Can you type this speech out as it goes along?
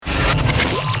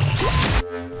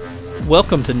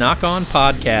Welcome to Knock On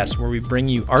Podcast, where we bring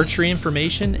you archery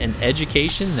information and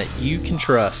education that you can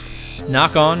trust.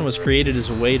 Knock On was created as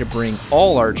a way to bring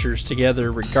all archers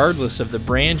together regardless of the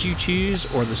brand you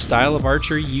choose or the style of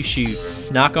archery you shoot.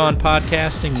 Knock On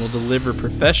Podcasting will deliver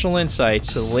professional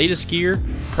insights to the latest gear,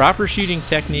 proper shooting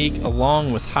technique,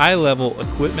 along with high-level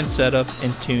equipment setup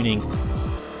and tuning.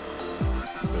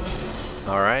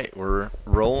 All right, we're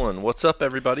rolling. What's up,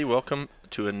 everybody? Welcome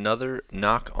to another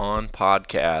Knock On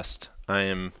Podcast. I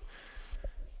am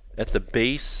at the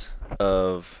base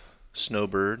of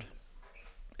Snowbird-ish,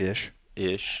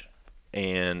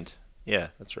 and yeah,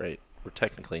 that's right. We're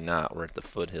technically not. We're at the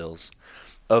foothills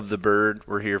of the bird.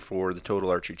 We're here for the Total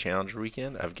Archery Challenger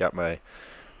weekend. I've got my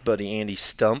buddy Andy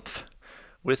Stumpf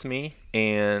with me,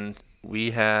 and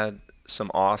we had some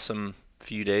awesome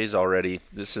few days already.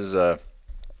 This is a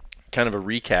kind of a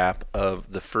recap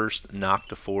of the first Nock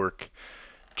to Fork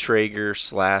Traeger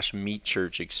 / Meat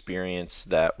Church experience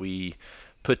that we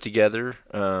put together.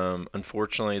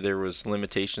 Unfortunately, there was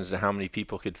limitations to how many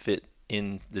people could fit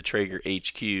in the Traeger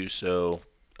HQ, so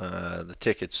the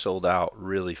tickets sold out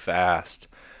really fast.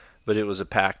 But it was a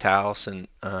packed house, and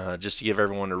just to give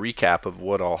everyone a recap of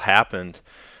what all happened,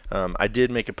 I did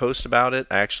make a post about it.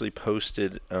 I actually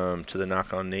posted to the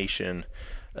Knock On Nation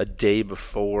a day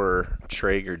before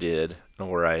Traeger did,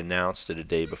 or I announced it a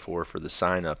day before for the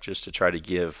sign up, just to try to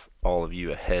give all of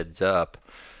you a heads up.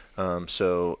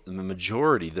 So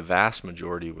the vast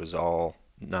majority was all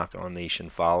Knock On Nation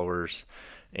followers,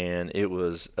 and it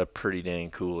was a pretty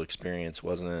dang cool experience,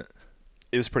 wasn't it?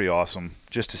 It was pretty awesome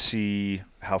just to see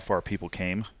how far people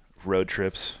came. Road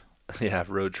trips. Yeah,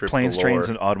 road trip Planes, galore. trains,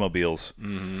 and automobiles.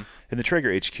 Mm-hmm. In the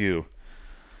Traeger HQ,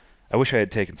 I wish I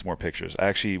had taken some more pictures. I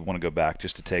actually want to go back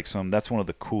just to take some. That's one of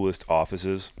the coolest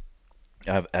offices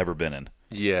I've ever been in.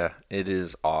 Yeah, it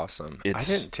is awesome. I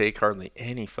didn't take hardly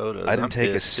any photos. I didn't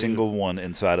take a single one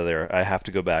inside of there. I have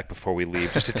to go back before we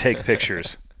leave just to take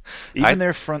pictures. Even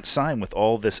their front sign with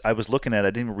all this, I was looking at it,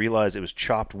 I didn't realize it was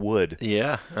chopped wood.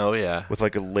 Yeah, oh yeah. With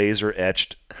like a laser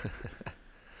etched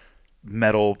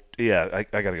metal. Yeah, I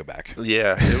got to go back.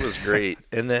 Yeah, it was great.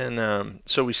 And then,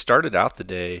 so we started out the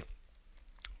day.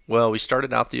 Well, we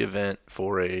started out the event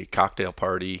for a cocktail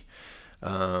party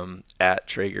at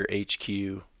Traeger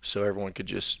HQ, so everyone could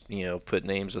just, put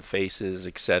names with faces,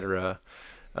 etc.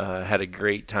 Had a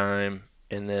great time,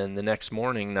 and then the next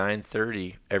morning,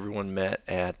 9:30, everyone met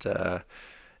at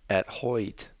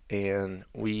Hoyt, and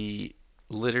we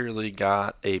literally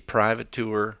got a private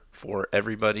tour for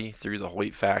everybody through the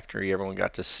Hoyt factory. Everyone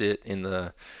got to sit in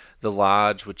the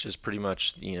lodge, which is pretty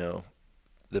much,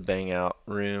 the bang out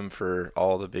room for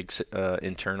all the big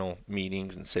internal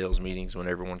meetings and sales meetings when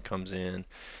everyone comes in,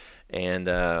 and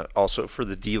also for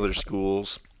the dealer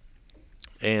schools.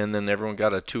 And then everyone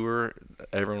got a tour.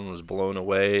 Everyone was blown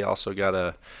away. Also got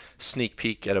a sneak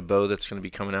peek at a bow that's going to be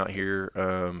coming out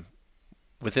here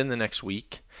within the next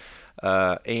week.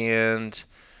 And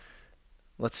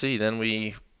let's see, then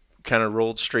we kind of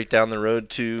rolled straight down the road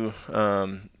to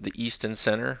the Easton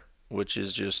Center, which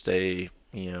is just a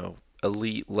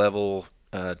elite level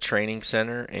training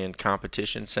center and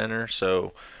competition center.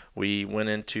 So we went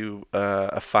into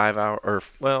a 5 hour,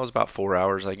 it was about 4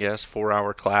 hours, I guess, 4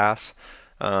 hour class.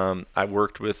 I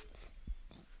worked with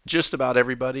just about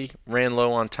everybody, ran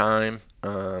low on time,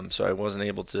 so I wasn't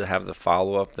able to have the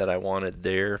follow-up that I wanted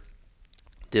there.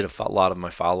 Did a lot of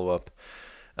my follow-up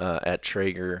at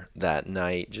Traeger that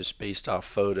night just based off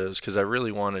photos, because I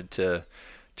really wanted to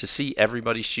see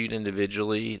everybody shoot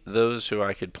individually. Those who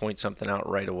I could point something out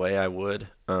right away, I would.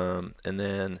 And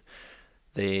then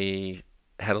they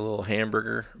had a little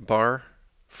hamburger bar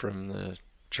from the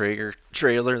Traeger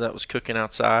trailer that was cooking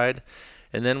outside.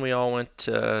 And then we all went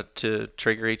to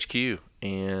Traeger HQ,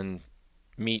 and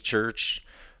Meat Church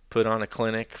put on a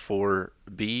clinic for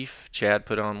beef. Chad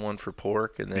put on one for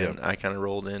pork, and then I kind of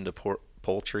rolled into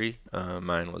poultry.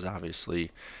 Mine was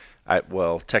obviously...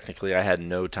 technically, I had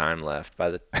no time left by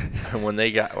the when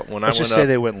I went just say up,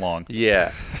 they went long.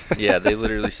 Yeah, they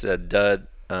literally said, "Dud,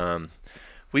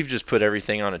 we've just put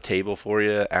everything on a table for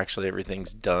you. Actually,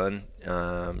 everything's done.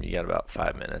 You got about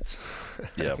 5 minutes."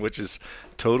 Yeah, which is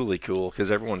totally cool because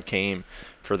everyone came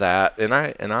for that, and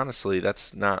honestly,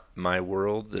 that's not my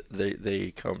world.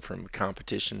 They come from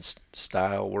competition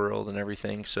style world and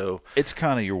everything, so it's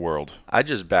kind of your world. I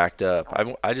just backed up.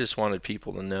 I just wanted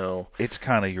people to know it's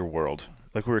kind of your world.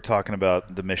 Like we were talking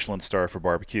about the Michelin star for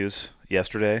barbecues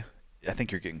yesterday. I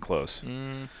think you're getting close.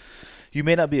 You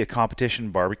may not be a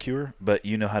competition barbecuer, but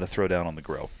you know how to throw down on the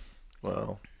grill.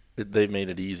 Well, they've made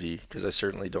it easy because I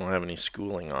certainly don't have any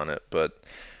schooling on it, but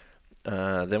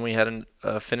then we had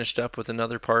finished up with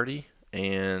another party,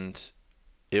 and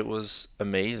it was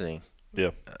amazing.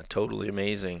 Yeah. Totally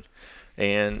amazing.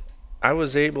 And I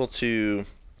was able to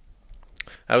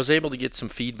get some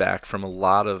feedback from a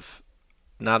lot of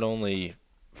not only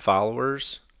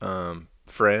followers,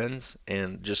 friends,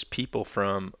 and just people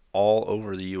from all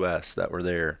over the U.S. that were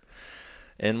there.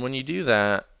 And when you do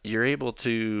that, you're able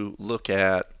to look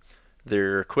at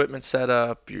their equipment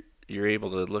setup. You're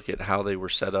able to look at how they were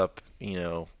set up,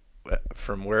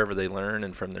 from wherever they learn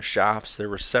and from their shops. There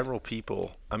were several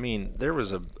people. I mean, there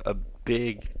was a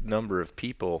big number of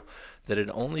people that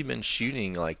had only been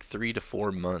shooting like 3 to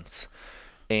 4 months.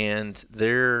 And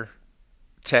their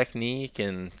technique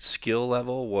and skill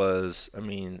level was, I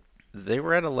mean, they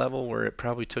were at a level where it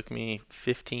probably took me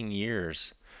 15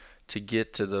 years to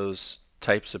get to those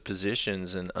types of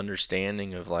positions and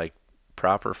understanding of like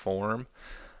proper form.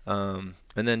 And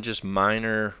then just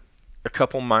a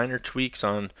couple minor tweaks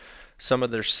on some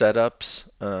of their setups,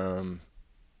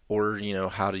 or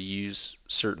how to use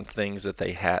certain things that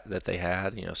they had,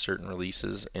 certain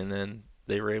releases, and then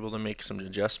they were able to make some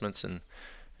adjustments and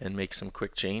make some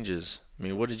quick changes. I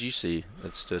mean, what did you see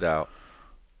that stood out?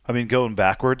 I mean, going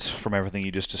backwards from everything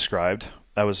you just described,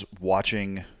 I was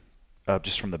watching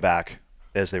just from the back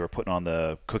as they were putting on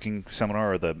the cooking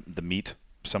seminar, or the meat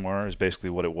seminar is basically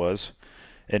what it was.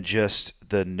 And just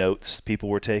the notes people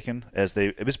were taking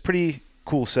it was pretty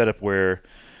cool setup where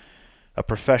a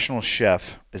professional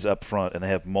chef is up front and they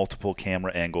have multiple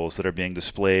camera angles that are being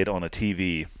displayed on a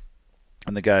TV,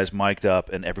 and the guy's mic'd up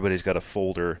and everybody's got a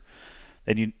folder.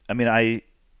 And I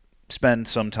spend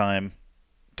some time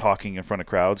talking in front of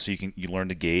crowds, so you learn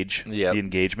to gauge the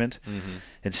engagement. Mm-hmm.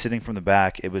 And sitting from the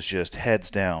back, it was just heads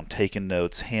down, taking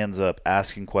notes, hands up,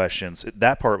 asking questions.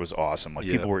 That part was awesome. Like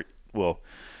people were, well,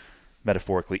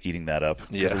 metaphorically eating that up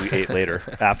because we ate later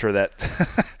after that.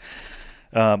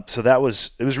 So it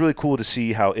was really cool to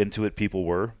see how into it people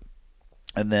were.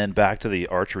 And then back to the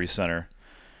archery center.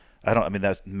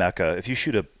 That's Mecca. If you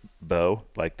shoot a bow,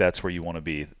 like that's where you want to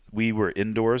be. We were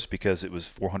indoors because it was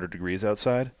 400 degrees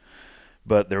outside,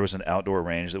 but there was an outdoor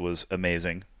range that was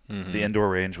amazing. Mm-hmm. The indoor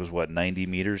range was 90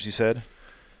 meters, you said?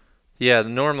 Yeah,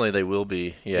 normally they will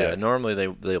be. Yeah. Normally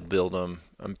they'll build them.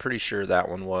 I'm pretty sure that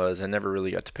one was. I never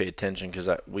really got to pay attention because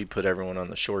we put everyone on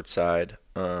the short side.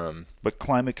 But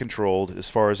climate controlled as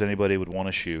far as anybody would want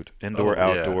to shoot. Indoor,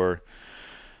 outdoor.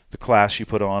 The class you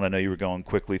put on, I know you were going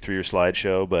quickly through your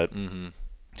slideshow, but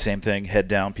same thing, head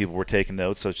down, people were taking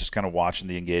notes, so it's just kind of watching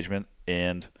the engagement.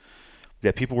 And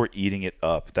people were eating it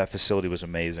up. That facility was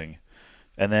amazing.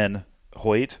 And then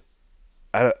Hoyt,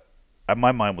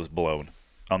 my mind was blown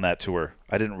on that tour.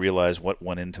 I didn't realize what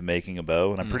went into making a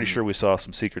bow, and I'm pretty sure we saw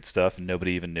some secret stuff and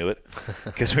nobody even knew it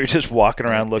because we were just walking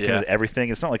around looking at everything.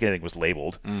 It's not like anything was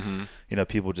labeled. Mm-hmm.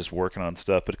 People were just working on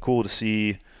stuff, but cool to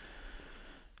see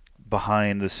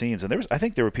behind the scenes. And I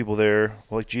think there were people there,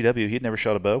 like GW, he'd never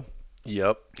shot a bow.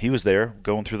 Yep. He was there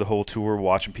going through the whole tour,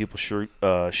 watching people shoot.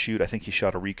 I think he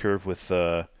shot a recurve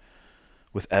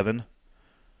with Evan.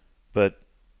 But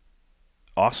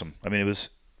awesome. I mean,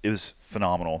 it was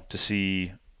phenomenal to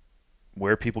see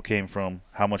where people came from,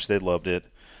 how much they loved it.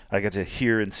 I got to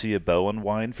hear and see a bow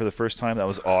unwind for the first time. That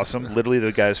was awesome. Literally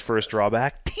the guy's first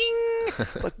drawback. Ting!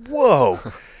 Like, whoa.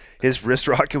 His wrist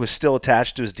rocket was still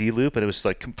attached to his D-loop, and it was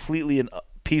like completely in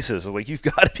pieces. I was like, you've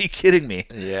got to be kidding me.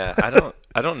 Yeah,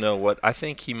 I don't know what. I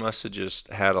think he must have just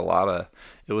had a lot of.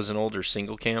 It was an older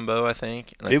single cam bow, I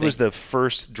think. And was the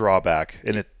first drawback,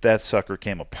 and that sucker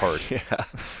came apart. Yeah,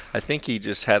 I think he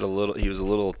just had he was a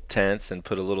little tense and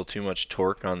put a little too much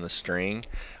torque on the string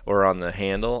or on the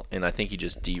handle, and I think he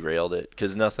just derailed it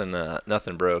because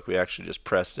nothing broke. We actually just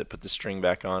pressed it, put the string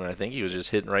back on, and I think he was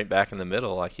just hitting right back in the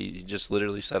middle. Like he just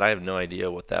literally said, I have no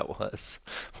idea what that was,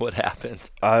 what happened.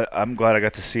 I'm glad I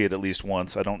got to see it at least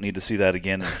once. I don't need to see that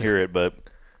again and hear it, but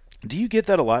do you get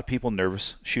that a lot, people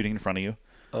nervous shooting in front of you?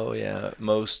 Oh, yeah,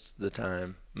 most of the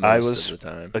time.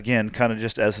 Again, kind of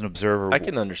just as an observer. I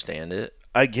can understand it.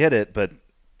 I get it, but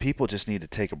people just need to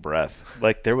take a breath.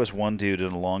 Like, there was one dude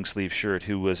in a long-sleeve shirt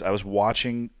I was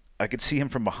watching, I could see him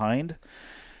from behind,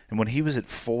 and when he was at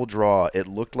full draw, it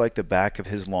looked like the back of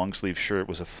his long-sleeve shirt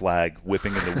was a flag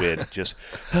whipping in the wind. Just,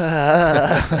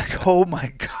 like, oh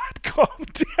my God, calm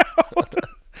down.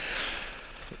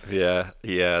 Yeah.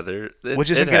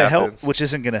 Which isn't going to help. Which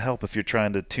isn't going to help if you're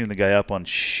trying to tune the guy up on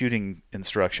shooting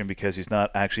instruction because he's not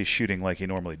actually shooting like he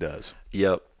normally does.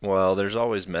 Yep. Well, there's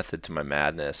always method to my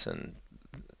madness, and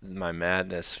my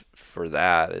madness for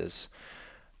that is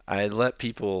I let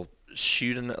people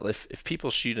shoot enough. If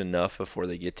people shoot enough before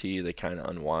they get to you, they kind of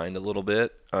unwind a little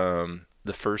bit.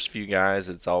 The first few guys,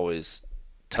 it's always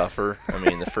tougher. I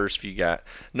mean,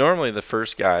 normally the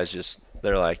first guys just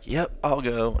they're like, yep, I'll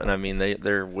go. And I mean,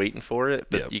 they're waiting for it,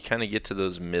 but Yep. you kind of get to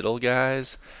those middle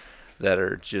guys that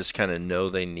are just kind of know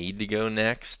they need to go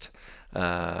next.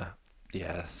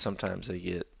 Yeah, sometimes they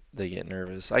get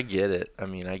nervous. I get it. I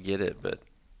mean, I get it, but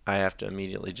I have to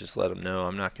immediately just let them know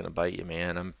I'm not going to bite you,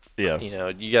 man. Yeah.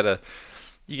 You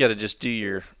gotta just do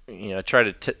your, try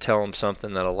to tell them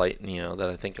something that'll that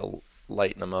I think will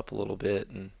lighten them up a little bit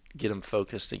and get them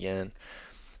focused again.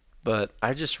 But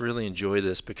I just really enjoy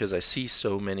this because I see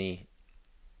so many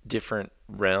different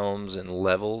realms and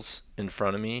levels in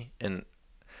front of me, and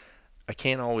I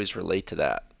can't always relate to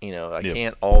that. I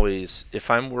can't always,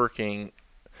 if I'm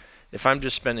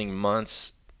just spending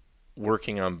months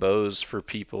working on bows for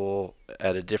people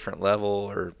at a different level,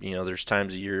 or there's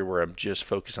times a year where I'm just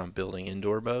focused on building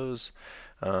indoor bows.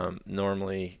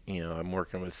 Normally, I'm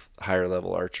working with higher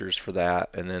level archers for that,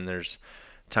 and then there's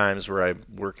times where I'm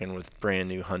working with brand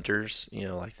new hunters.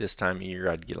 Like this time of year,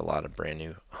 I'd get a lot of brand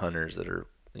new hunters that are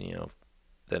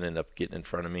that end up getting in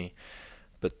front of me.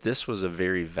 But this was a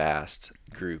very vast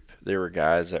group. There were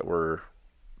guys that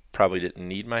probably didn't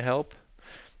need my help,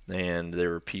 and there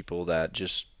were people that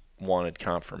just wanted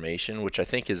confirmation, which I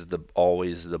think is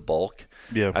always the bulk.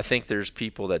 Yeah. I think there's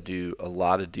people that do a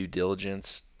lot of due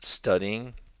diligence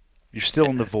studying. You're still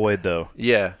in the void, though.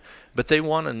 Yeah, but they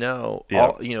want to know.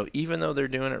 Yeah. Even though they're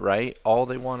doing it right, all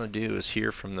they want to do is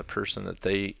hear from the person that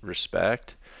they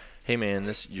respect. Hey,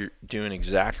 man, you're doing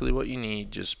exactly what you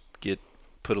need. Just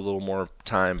put a little more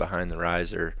time behind the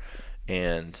riser,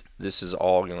 and this is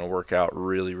all going to work out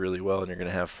really, really well, and you're going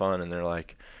to have fun. And they're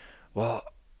like, well,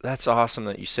 that's awesome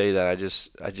that you say that. I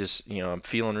just I'm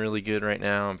feeling really good right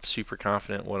now. I'm super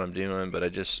confident in what I'm doing, but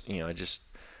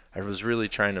I was really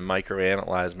trying to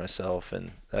microanalyze myself,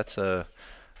 and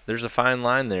there's a fine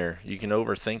line there. You can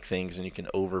overthink things and you can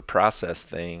overprocess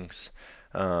things.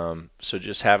 So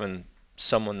just having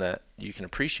someone that you can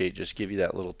appreciate just give you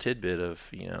that little tidbit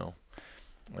of,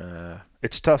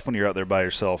 It's tough when you're out there by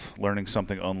yourself learning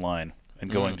something online and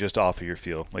going just off of your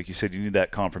feel. Like you said, you need that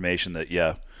confirmation that,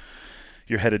 yeah,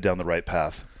 you're headed down the right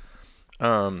path.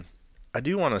 I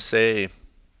do want to say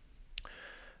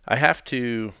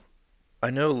I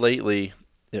know lately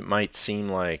it might seem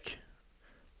like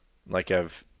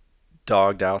I've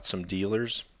dogged out some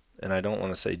dealers, and I don't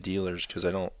want to say dealers because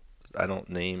I don't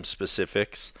name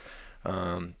specifics.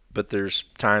 But there's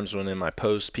times when in my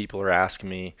post people are asking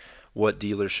me what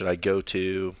dealer should I go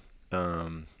to,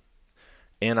 and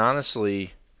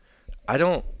honestly, I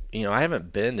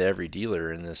haven't been to every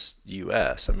dealer in this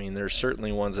U.S. I mean, there's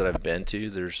certainly ones that I've been to.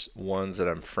 There's ones that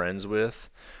I'm friends with.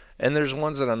 And there's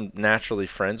ones that I'm naturally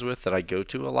friends with that I go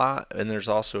to a lot. And there's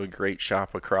also a great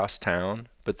shop across town.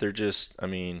 But they're just,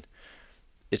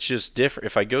 it's just different.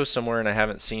 If I go somewhere and I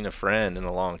haven't seen a friend in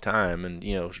a long time and,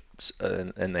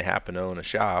 and they happen to own a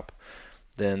shop,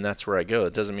 then that's where I go.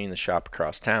 It doesn't mean the shop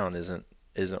across town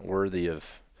isn't worthy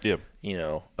of,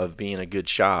 of being a good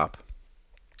shop.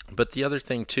 But the other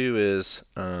thing too is,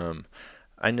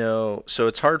 I know, so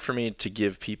it's hard for me to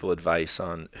give people advice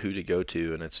on who to go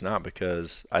to, and it's not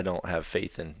because I don't have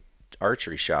faith in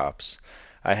archery shops.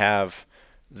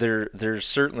 There's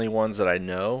certainly ones that I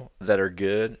know that are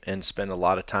good and spend a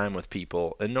lot of time with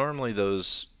people, and normally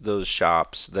those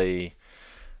shops, they,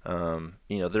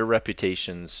 their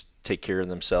reputations take care of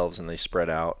themselves and they spread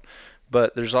out.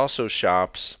 But there's also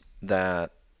shops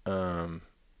that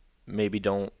maybe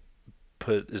don't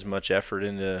put as much effort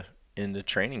into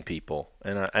training people,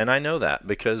 and I know that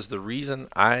because the reason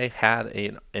I had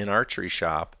an archery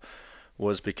shop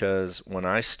was because when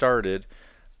I started,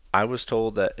 I was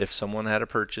told that if someone had a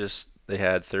purchase, they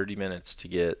had 30 minutes to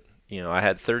get, I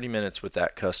had 30 minutes with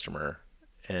that customer,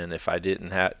 and if I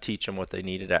didn't teach them what they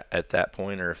needed at that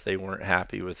point, or if they weren't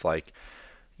happy with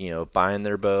buying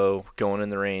their bow, going in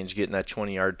the range, getting that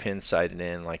 20-yard pin sighted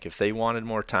in, if they wanted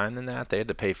more time than that, they had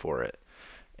to pay for it.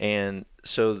 And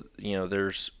so,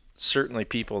 there's certainly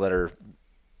people that are,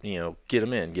 get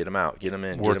them in, get them out, get them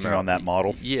in, working get them out. on that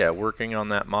model. Yeah, working on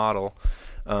that model.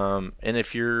 And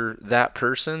if you're that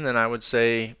person, then I would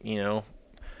say, you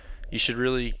should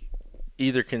really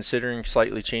either considering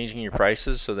slightly changing your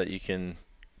prices so that you can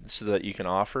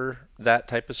offer that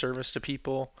type of service to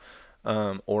people,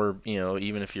 or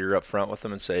even if you're upfront with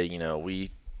them and say,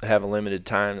 we have a limited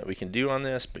time that we can do on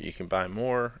this, but you can buy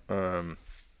more.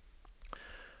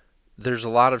 There's a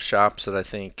lot of shops that I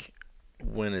think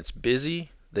when it's busy,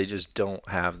 they just don't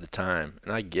have the time,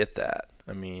 and I get that.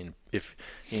 I mean, if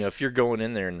you're going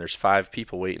in there and there's 5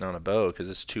 people waiting on a bow because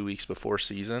it's 2 weeks before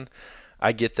season,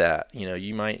 I get that.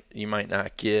 You might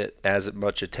not get as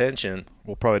much attention.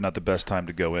 Well, probably not the best time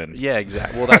to go in. Yeah,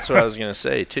 exactly. Well, that's what I was going to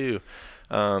say too.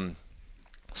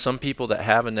 some people that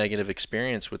have a negative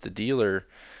experience with the dealer,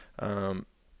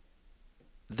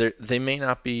 they may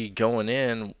not be going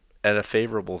in at a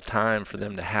favorable time for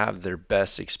them to have their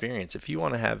best experience. If you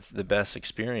want to have the best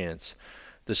experience,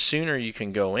 the sooner you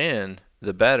can go in,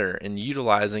 the better. And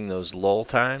utilizing those lull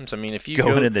times. I mean, if you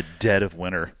Going in the dead of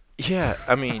winter. Yeah,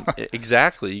 I mean,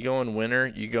 exactly. You go in winter,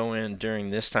 you go in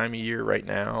during this time of year right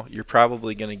now, you're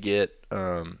probably going to get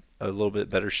a little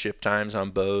bit better ship times on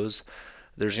bows.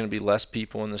 There's going to be less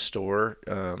people in the store.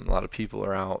 A lot of people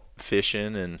are out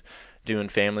fishing and doing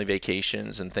family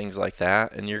vacations and things like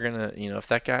that. And you're going to, if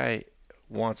that guy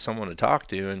wants someone to talk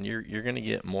to, and you're going to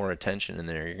get more attention in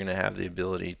there. You're going to have the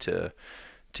ability to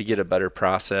get a better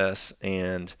process.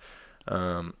 And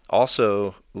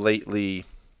also lately,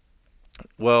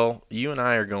 well, you and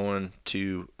I are going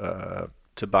to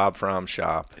Bob Fromm's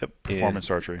shop. Yep,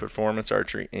 Performance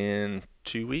Archery in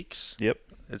 2 weeks. Yep.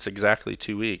 It's exactly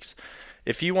 2 weeks.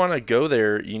 If you want to go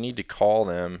there, you need to call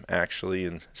them, actually,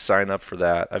 and sign up for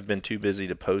that. I've been too busy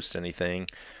to post anything.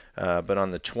 But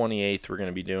on the 28th, we're going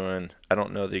to be doing, I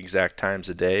don't know the exact times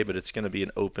of day, but it's going to be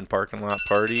an open parking lot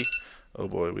party. Oh,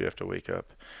 boy, we have to wake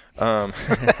up.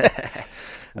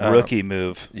 Rookie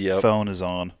move. Yep. Phone is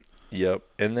on. Yep.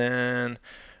 And then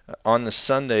on the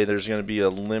Sunday, there's going to be a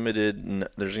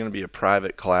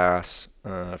private class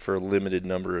for a limited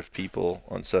number of people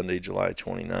on Sunday, July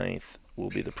 29th. Will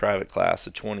be the private class.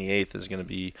 The 28th is going to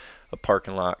be a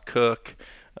parking lot cook,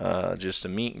 just a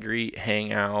meet and greet,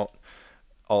 hang out,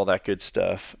 all that good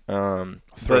stuff.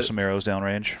 Throw some arrows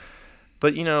downrange.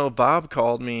 But, Bob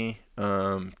called me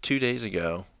 2 days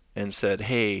ago and said,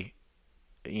 hey,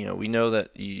 we know that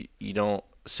you don't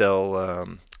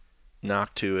sell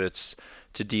Noctuits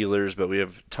to dealers, but we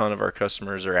have a ton of our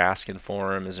customers are asking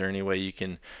for them. Is there any way you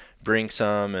can bring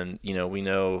some? And we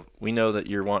know that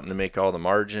you're wanting to make all the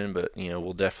margin, but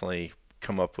we'll definitely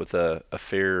come up with a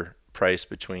fair price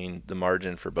between the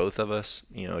margin for both of us,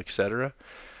 etc.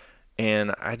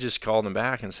 And I just called him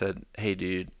back and said, hey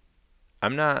dude,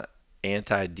 I'm not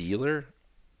anti-dealer.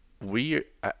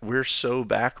 We're so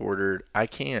back ordered, I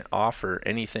can't offer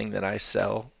anything that I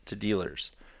sell to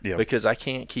dealers. Yep. Because I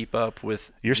can't keep up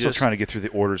with. You're still trying to get through the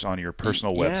orders on your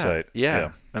personal website.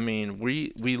 Yeah. I mean,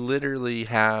 we literally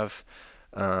have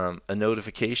a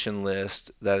notification list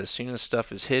that as soon as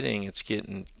stuff is hitting, it's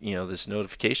getting, this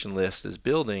notification list is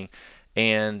building.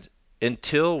 And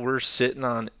until we're sitting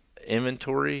on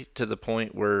inventory to the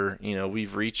point where,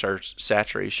 we've reached our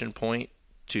saturation point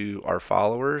to our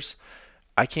followers,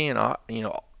 I can't,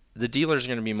 the dealer's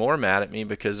going to be more mad at me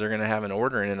because they're going to have an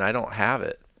order in and I don't have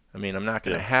it. I mean, I'm not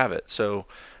going to have it. So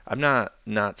I'm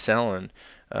not selling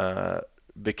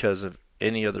because of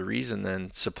any other reason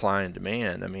than supply and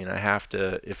demand. I mean, I have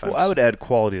to. I would add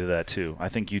quality to that too. I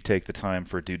think you take the time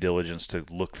for due diligence to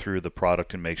look through the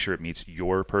product and make sure it meets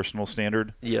your personal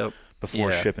standard. Yep.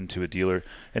 Before shipping to a dealer.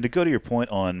 And to go to your point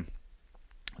on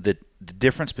the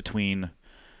difference between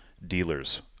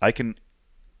dealers, I can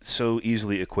so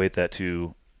easily equate that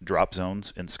to drop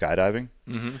zones in skydiving.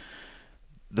 Mm-hmm.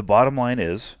 The bottom line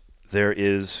is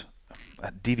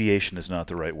deviation is not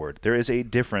the right word. There is a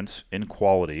difference in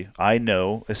quality. I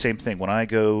know the same thing. When I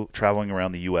go traveling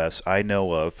around the U.S., I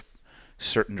know of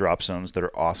certain drop zones that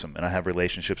are awesome, and I have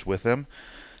relationships with them.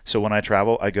 So when I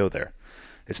travel, I go there.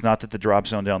 It's not that the drop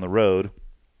zone down the road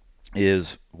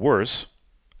is worse.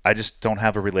 I just don't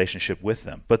have a relationship with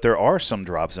them. But there are some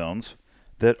drop zones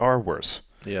that are worse.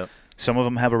 Yeah. Some of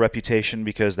them have a reputation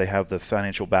because they have the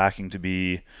financial backing to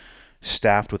be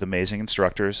staffed with amazing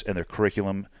instructors, and their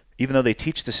curriculum, even though they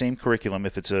teach the same curriculum,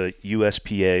 if it's a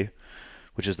USPA,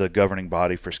 which is the governing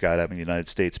body for skydiving in the United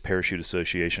States Parachute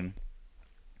Association,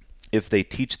 if they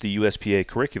teach the USPA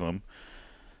curriculum,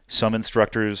 some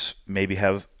instructors maybe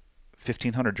have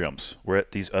 1,500 jumps, where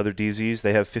at these other DZs,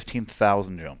 they have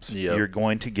 15,000 jumps. Yep. You're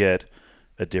going to get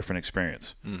a different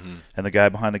experience. Mm-hmm. And the guy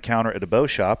behind the counter at a bow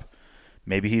shop,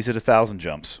 maybe he's at 1,000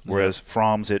 jumps, whereas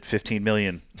Fromm's at 15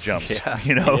 million jumps.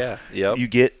 Yeah. Yep. You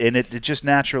get, and it just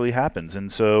naturally happens.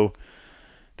 And so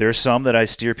there's some that I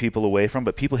steer people away from,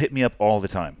 but people hit me up all the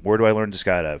time. Where do I learn to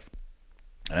skydive?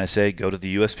 And I say, go to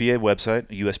the USPA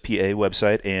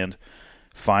website, and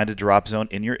find a drop zone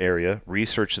in your area,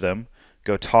 research them,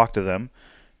 go talk to them,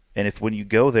 and if when you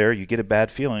go there you get a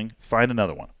bad feeling, find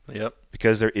another one. Yep.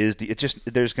 Because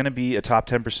there's going to be a top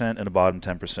 10% and a bottom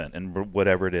 10%, and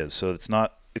whatever it is. So it's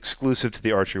not exclusive to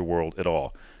the archery world at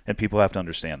all, and people have to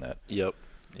understand that. Yep.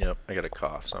 I got a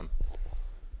cough, so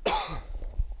I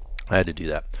had to do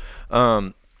that.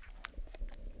 I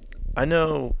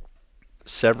know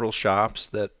several shops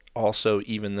that also,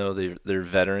 even though they're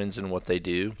veterans in what they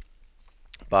do,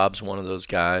 Bob's one of those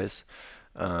guys.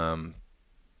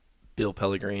 Bill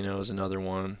Pellegrino is another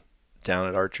one. Down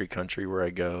at Archery Country where I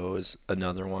go is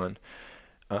another one.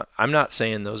 I'm not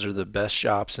saying those are the best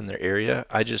shops in their area.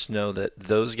 I just know that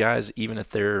those guys, even at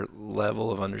their level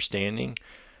of understanding,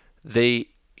 they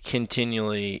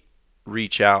continually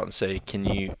reach out and say, can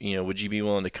you, would you be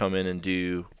willing to come in and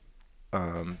do,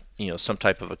 some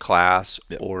type of a class,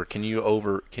 or can you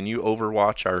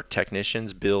overwatch our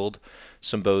technicians build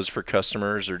some bows for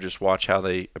customers, or just watch how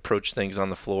they approach things on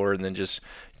the floor and then just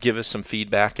give us some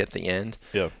feedback at the end.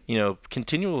 Yeah.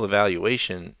 Continual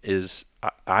evaluation is,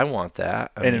 I want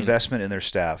that. An investment in their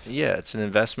staff. Yeah, it's an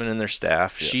investment in their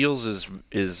staff. Yeah. Shields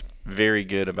is very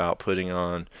good about putting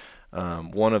on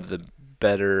one of the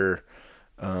better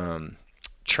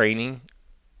training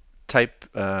type.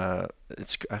 I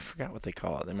forgot what they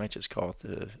call it. They might just call it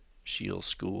the Shields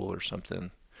School or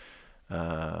something.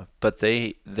 But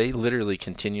they literally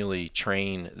continually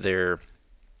train their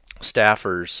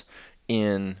staffers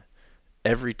in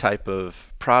every type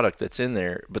of product that's in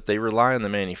there, but they rely on the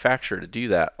manufacturer to do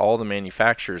that. All the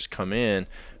manufacturers come in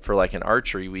for like an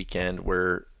archery weekend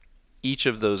where each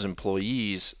of those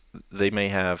employees, they may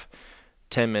have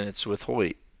 10 minutes with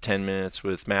Hoyt, 10 minutes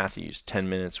with Matthews, 10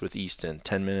 minutes with Easton,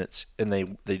 10 minutes, and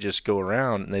they just go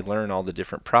around and they learn all the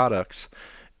different products.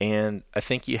 And I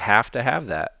think you have to have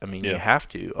that. You have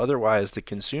to. Otherwise, the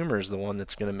consumer is the one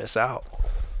that's going to miss out.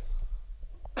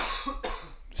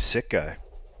 Sick guy.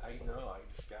 I know. I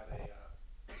just got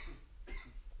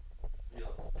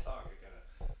talk. I got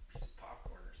a piece of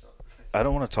popcorn or something. I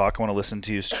don't want to talk. I want to listen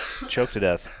to you choke to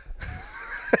death.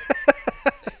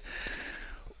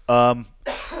 Man.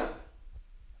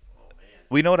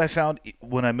 We know what I found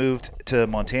when I moved to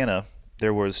Montana.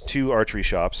 There was 2 archery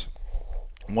shops,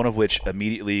 one of which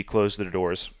immediately closed their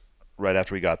doors right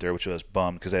after we got there, which was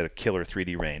bummed because they had a killer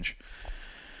 3D range.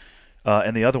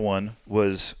 And the other one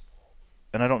was,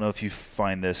 and I don't know if you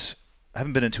find this, I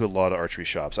haven't been into a lot of archery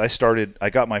shops. I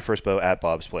got my first bow at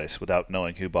Bob's place without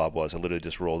knowing who Bob was. I literally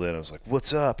just rolled in. I was like,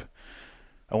 "What's up?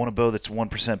 I want a bow that's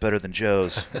 1% better than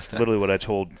Joe's." That's literally what I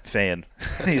told Fan.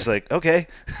 He's like, "Okay."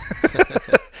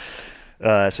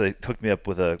 So they hooked me up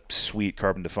with a sweet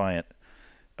Carbon Defiant.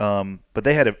 But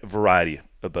they had a variety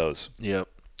of bows. Yep.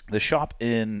 The shop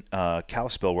in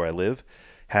Kalispell where I live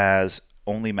has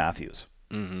only Matthews.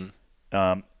 Mm-hmm.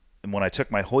 And when I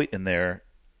took my Hoyt in there,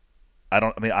 I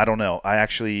don't know. I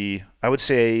would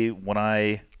say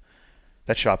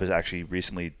that shop has actually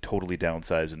recently totally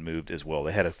downsized and moved as well.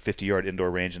 They had a 50-yard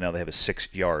indoor range, and now they have a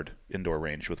 6-yard indoor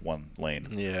range with one lane.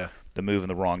 Yeah. The move in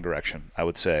the wrong direction, I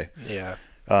would say. Yeah.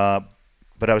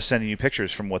 But I was sending you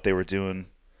pictures from what they were doing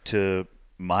to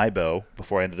my bow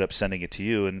before I ended up sending it to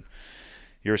you, and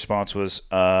your response was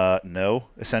no,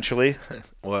 essentially.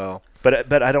 Well,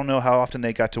 but I don't know how often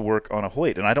they got to work on a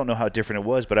Hoyt, and I don't know how different it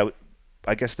was, but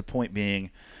I guess the point being,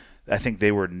 I think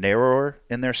they were narrower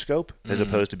in their scope as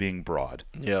opposed to being broad.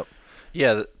 Yep.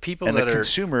 Yeah, the people and that the are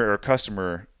consumer or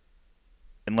customer,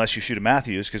 unless you shoot a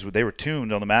Matthews, because they were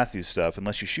tuned on the Matthews stuff,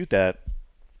 unless you shoot that,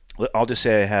 I'll just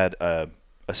say I had a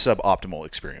suboptimal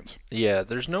experience. Yeah,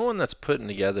 there's no one that's putting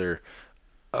together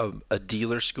a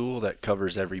dealer school that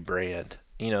covers every brand.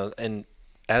 And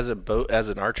as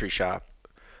an archery shop,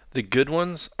 the good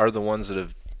ones are the ones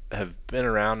that have been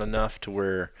around enough to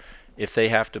where if they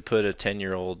have to put a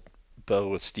 10-year-old bow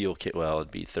with steel it'd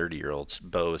be 30-year-old's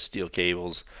bow with steel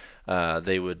cables,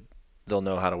 they'll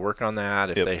know how to work on that.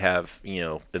 If they have,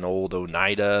 an old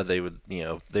Oneida, they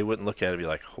wouldn't look at it and be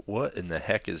like, what in the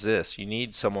heck is this? You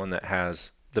need someone that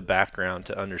has the background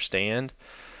to understand.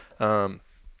 And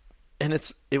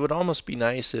it would almost be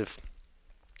nice if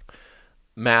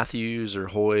Matthews or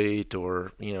Hoyt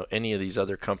or, any of these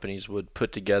other companies would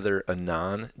put together a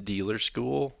non-dealer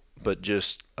school, but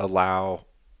just allow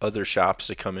other shops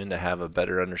to come in to have a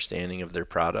better understanding of their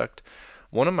product.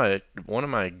 One of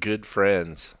my good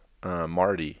friends,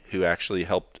 Marty, who actually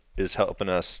is helping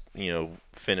us,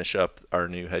 finish up our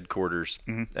new headquarters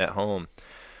at home.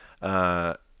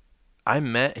 I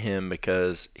met him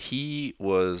because he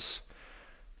was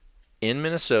in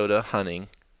Minnesota hunting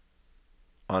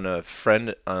on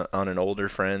on an older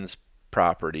friend's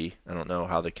property. I don't know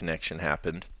how the connection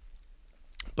happened,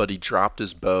 but he dropped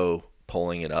his bow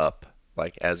pulling it up.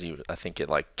 Like I think it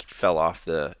fell off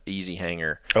the easy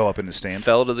hanger. Oh, up in the stand?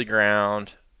 Fell to the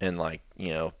ground and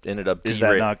ended up. Is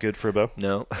that not good for a bow?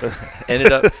 No.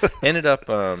 ended up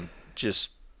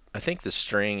just, I think the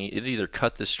string, it either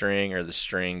cut the string or the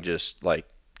string just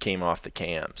came off the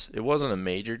cams. It wasn't a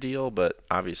major deal, but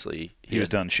obviously he was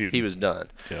done shooting. He was done.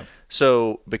 Yeah.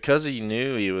 So because he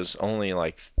knew he was only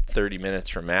 30 minutes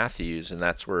from Matthews, and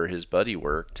that's where his buddy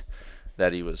worked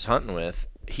that he was hunting with,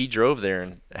 he drove there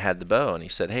and had the bow, and he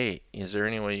said, "Hey, is there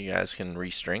any way you guys can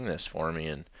restring this for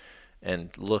me and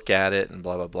look at it and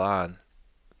blah blah blah?" And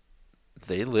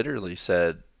they literally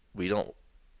said, "We don't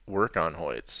work on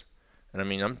Hoyts." And I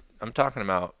mean, I'm talking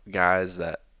about guys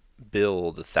that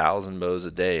build 1,000 bows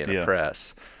a day in a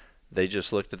press. They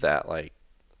just looked at that like,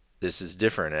 this is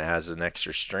different. It has an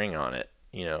extra string on it.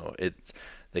 You know,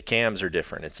 the cams are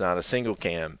different. It's not a single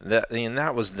cam.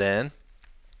 That was then.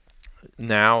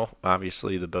 Now,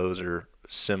 obviously, the bows are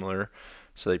similar,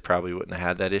 so they probably wouldn't have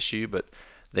had that issue. But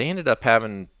they ended up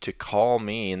having to call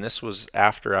me, and this was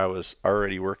after I was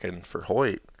already working for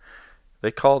Hoyt.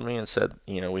 They called me and said,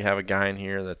 you know, we have a guy in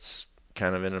here that's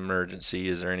kind of in an emergency.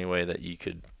 Is there any way that you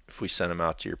could, if we sent him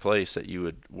out to your place, that you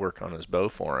would work on his bow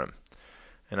for him?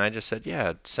 And I just said,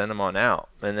 yeah, send him on out.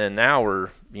 And then now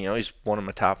he's one of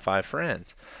my top 5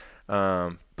 friends.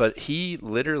 But he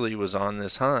literally was on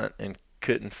this hunt and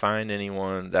couldn't find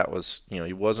anyone that was,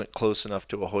 he wasn't close enough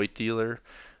to a Hoyt dealer.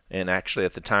 And actually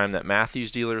at the time that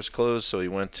Matthews dealer was closed, so he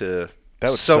went to... That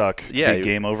would suck. Yeah.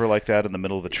 Game over like that in the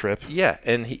middle of a trip. Yeah,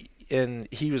 and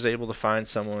he was able to find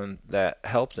someone that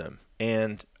helped him.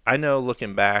 And I know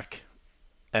looking back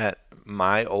at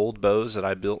my old bows that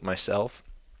I built myself,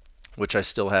 which I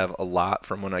still have a lot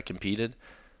from when I competed,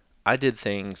 I did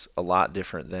things a lot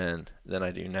different then than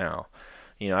I do now.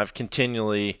 I've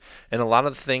continually, and a lot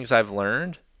of the things I've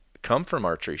learned come from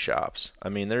archery shops. I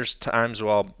mean, there's times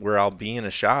where I'll be in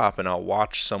a shop and I'll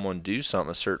watch someone do something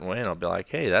a certain way and I'll be like,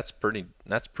 hey, that's pretty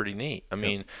neat. I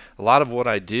mean, a lot of what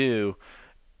I do,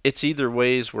 it's either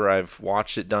ways where I've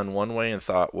watched it done one way and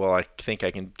thought, well, I think I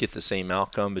can get the same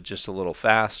outcome but just a little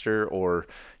faster, or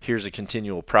here's a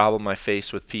continual problem I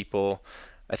face with people.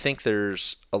 I think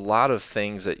there's a lot of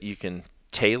things that you can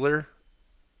tailor,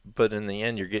 but in the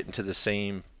end you're getting to the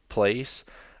same place.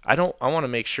 I want to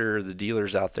make sure the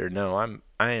dealers out there know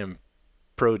I am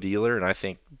pro dealer, and I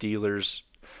think dealers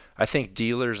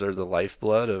are the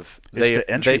lifeblood of the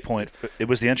entry point. It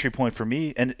was the entry point for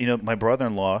me, and my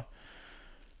brother-in-law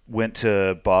went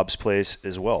to Bob's place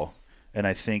as well, and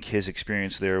I think his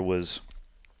experience there was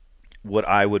what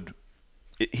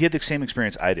he had the same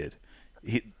experience I did.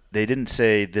 They didn't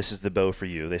say, this is the bow for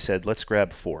you. They said, let's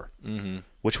grab 4. Mm-hmm.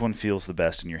 Which one feels the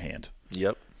best in your hand?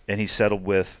 Yep. And he settled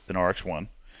with an RX-1.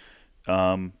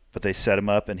 But they set him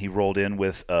up, and he rolled in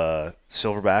with a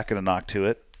silverback and a knock to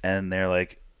it. And they're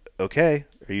like, okay,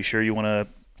 are you sure you want to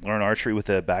learn archery with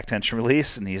a back tension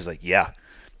release? And he's like, yeah.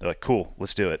 They're like, cool,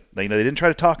 let's do it. They didn't try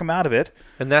to talk him out of it.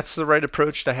 And that's the right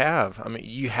approach to have. I mean,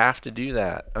 you have to do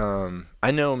that.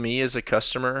 I know me as a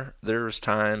customer, there were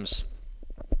times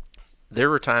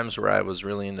where I was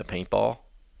really into paintball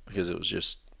because it was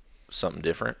just something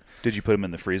different. Did you put him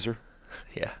in the freezer?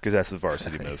 Yeah. Because that's the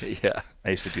varsity move. Yeah.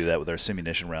 I used to do that with our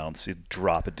simunition rounds. You'd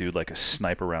drop a dude like a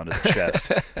sniper round in the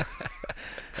chest.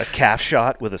 A calf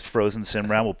shot with a frozen sim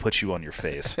round will put you on your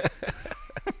face.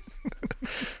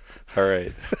 All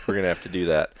right. We're going to have to do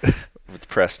that with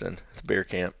Preston at the bear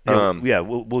camp. Yeah,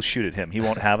 we'll shoot at him. He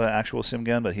won't have an actual sim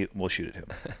gun, but we'll shoot at him.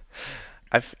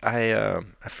 I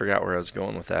forgot where I was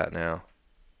going with that now.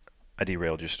 I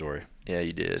derailed your story. Yeah,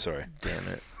 you did. Sorry. Damn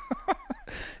it.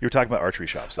 You were talking about archery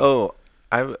shops. Though.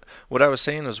 What I was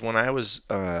saying was when I was,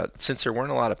 since there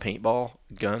weren't a lot of paintball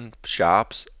gun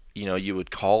shops, you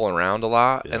would call around a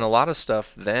lot. Yeah. And a lot of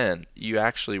stuff then, you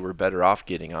actually were better off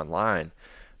getting online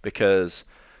because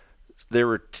there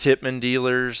were Tipman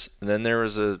dealers, and then there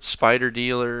was a Spider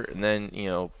dealer, and then,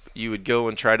 you would go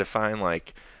and try to find,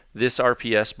 like, this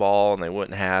RPS ball, and they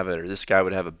wouldn't have it, or this guy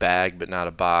would have a bag but not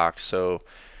a box. So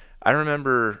I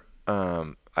remember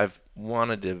I've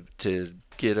wanted to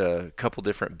get a couple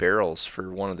different barrels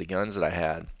for one of the guns that I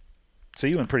had. So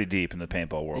you went pretty deep in the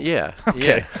paintball world. Yeah.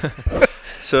 Okay. Yeah.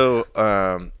 So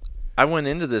I went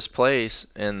into this place,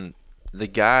 and the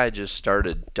guy just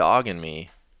started dogging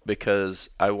me because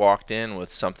I walked in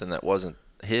with something that wasn't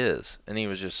his, and he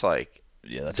was just like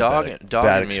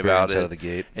dogging me about it out of the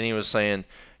gate. And he was saying,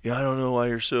 yeah, I don't know why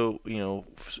you're so,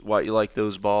 why you like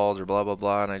those balls or blah, blah,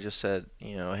 blah. And I just said,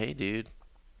 hey, dude,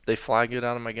 they fly good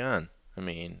out of my gun. I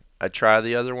mean, I try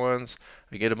the other ones.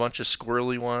 I get a bunch of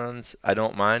squirrely ones. I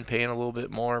don't mind paying a little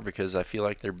bit more because I feel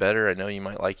like they're better. I know you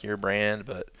might like your brand,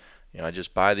 but, I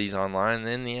just buy these online. And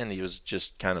in the end, he was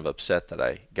just kind of upset that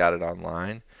I got it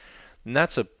online. And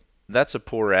that's a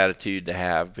poor attitude to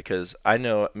have because I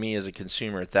know me as a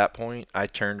consumer at that point, I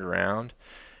turned around,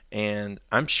 and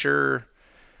I'm sure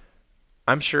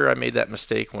I made that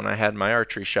mistake when I had my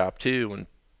archery shop too, when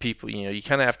people, you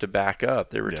kind of have to back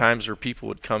up. There were times where people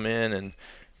would come in and,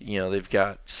 they've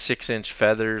got 6-inch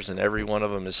feathers and every one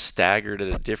of them is staggered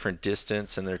at a different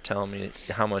distance, and they're telling me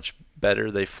how much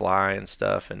better they fly and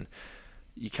stuff. And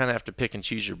you kind of have to pick and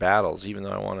choose your battles, even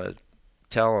though I want to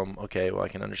tell them, okay, well, I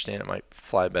can understand it might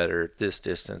fly better at this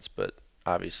distance, but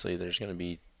obviously there's going to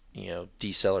be,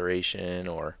 deceleration,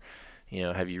 or,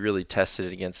 have you really tested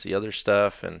it against the other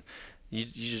stuff? And you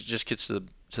just get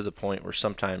to the point where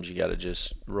sometimes you got to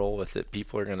just roll with it.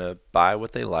 People are going to buy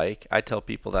what they like. I tell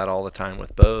people that all the time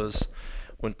with bows.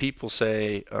 When people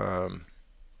say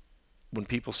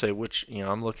which,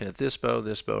 I'm looking at this bow,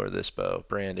 or this bow,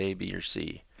 brand A, B, or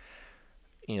C,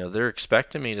 they're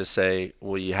expecting me to say,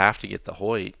 well, you have to get the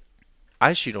Hoyt.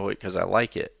 I shoot a Hoyt because I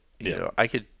like it.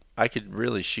 I could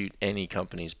really shoot any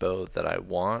company's bow that I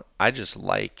want. I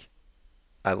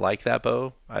like that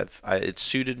bow. It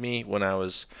suited me when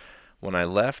I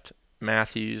left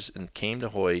Matthews and came to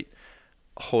Hoyt.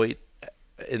 Hoyt,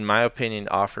 in my opinion,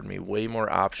 offered me way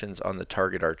more options on the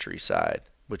target archery side,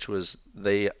 which was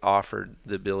they offered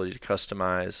the ability to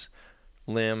customize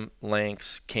limb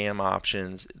lengths, cam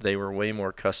options. They were way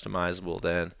more customizable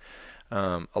than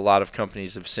a lot of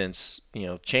companies have since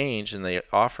changed, and they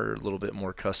offer a little bit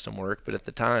more custom work. But at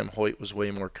the time, Hoyt was way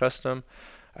more custom.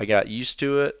 I got used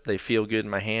to it. They feel good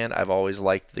in my hand. I've always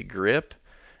liked the grip,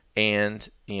 and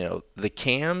the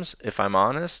cams. If I'm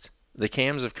honest, the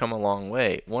cams have come a long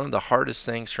way. One of the hardest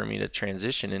things for me to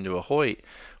transition into a Hoyt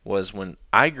was when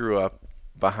I grew up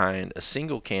behind a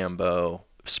single cam bow,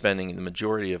 spending the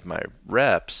majority of my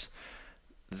reps.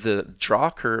 The draw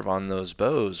curve on those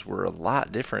bows were a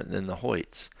lot different than the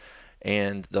Hoyts,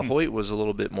 and the Hoyt was a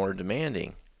little bit more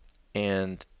demanding,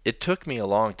 and it took me a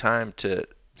long time to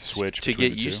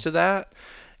get used to that.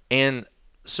 And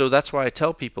so that's why I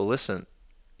tell people, listen,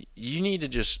 you need to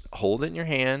just hold it in your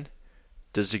hand.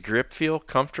 Does the grip feel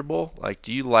comfortable? Like,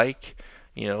 do you like,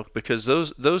 because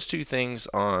those two things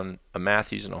on a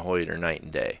Matthews and a Hoyt are night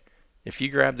and day. If you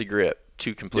grab the grip,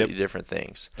 two completely different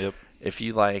things. Yep. If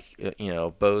you like,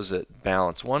 bows that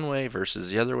balance one way versus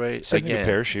the other way. Same thing with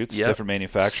parachutes, different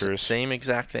manufacturers. Same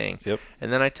exact thing. Yep.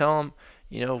 And then I tell them,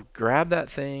 grab that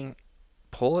thing,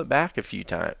 pull it back a few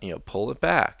times. Pull it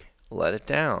back, let it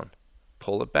down.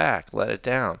 Pull it back, let it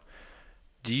down.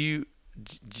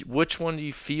 Which one do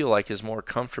you feel like is more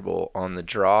comfortable on the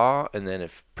draw? And then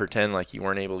pretend like you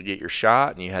weren't able to get your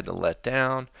shot and you had to let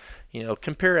down.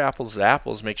 Compare apples to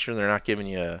apples. Make sure they're not giving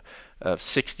you a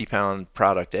 60-pound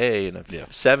product A and a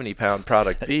 70-pound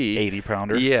product B.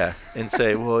 80-pounder. Yeah, and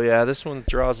say, well, yeah, this one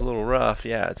draws a little rough.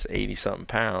 Yeah, it's 80-something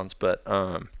pounds. But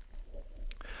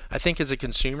I think as a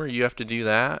consumer, you have to do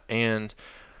that. And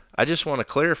I just want to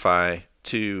clarify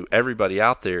to everybody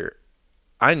out there,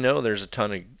 I know there's a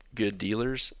ton of good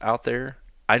dealers out there.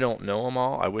 I don't know them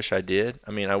all. I wish I did.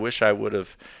 I mean, I wish I would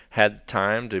have had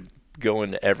time to go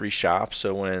into every shop.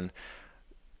 So when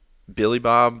Billy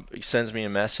Bob sends me a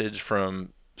message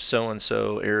from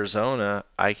so-and-so Arizona,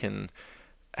 I can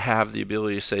have the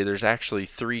ability to say there's actually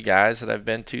 3 guys that I've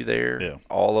been to there. Yeah.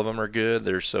 All of them are good.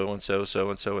 There's so-and-so,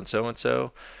 so-and-so, and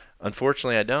so-and-so.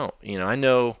 Unfortunately, I don't.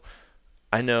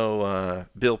 I know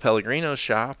Bill Pellegrino's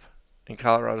shop in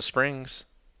Colorado Springs.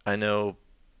 I know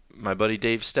my buddy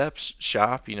Dave Stepp's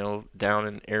shop, down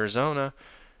in Arizona,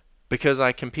 because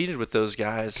I competed with those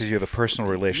guys. Because you have a personal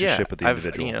relationship with the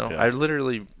individual. I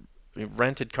literally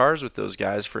rented cars with those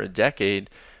guys for a decade,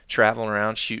 traveling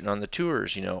around shooting on the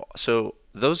tours. So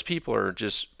those people are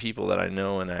just people that I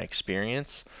know and I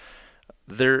experience.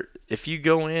 If you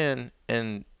go in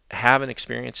and have an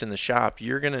experience in the shop,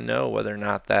 you're going to know whether or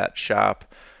not that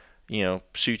shop,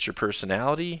 suits your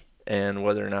personality, and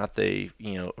whether or not they,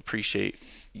 appreciate,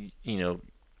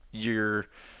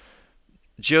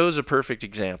 Joe's a perfect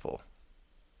example.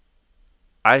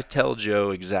 I tell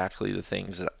Joe exactly the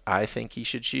things that I think he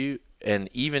should shoot, and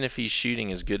even if he's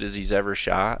shooting as good as he's ever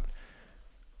shot,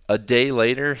 a day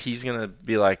later he's gonna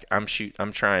be like, I'm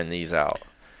trying these out.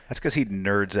 That's because he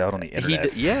nerds out on the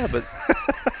internet.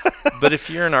 But if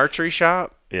you're an archery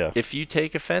shop, yeah, if you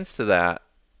take offense to that,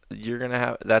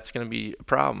 that's gonna be a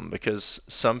problem, because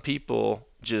some people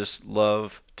just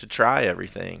love to try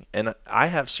everything, and I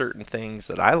have certain things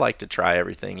that I like to try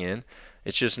everything in.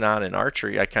 It's just not in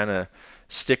archery. I kind of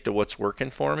stick to what's working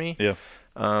for me. Yeah.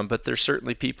 But there's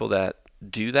certainly people that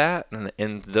do that,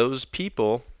 and those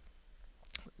people,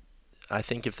 I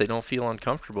think if they don't feel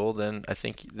uncomfortable, then I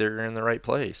think they're in the right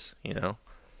place,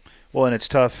 Well, and it's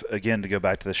tough, again, to go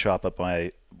back to the shop up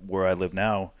where I live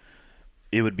now.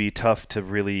 It would be tough to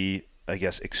really, I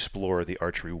guess, explore the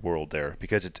archery world there,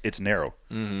 because it's narrow.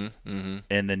 Mm-hmm. Mm-hmm.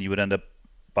 And then you would end up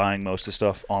buying most of the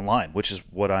stuff online, which is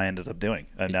what I ended up doing.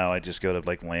 And now I just go to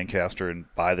like Lancaster and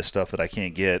buy the stuff that I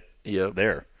can't get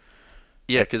there.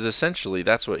 Yeah, because essentially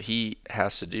that's what he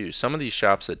has to do. Some of these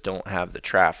shops that don't have the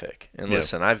traffic, and Yeah.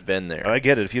 listen, I've been there. I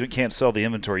get it. If you can't sell the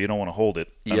inventory, you don't want to hold it.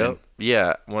 Yep.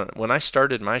 Yeah. When I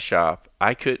started my shop,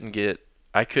 I couldn't get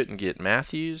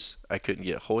Matthews, I couldn't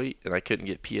get Hoyt, and I couldn't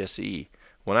get PSE.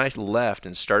 When I left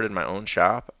and started my own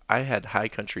shop, I had High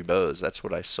Country bows. That's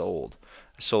what I sold.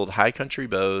 I sold High Country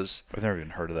bows, I've never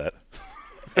even heard of that.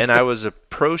 and I was a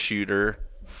pro shooter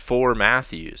for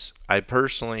Matthews. I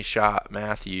personally shot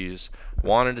Matthews,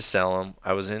 wanted to sell them.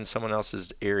 I was in someone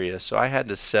else's area, so I had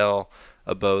to sell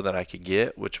a bow that I could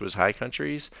get, which was High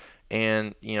Country's.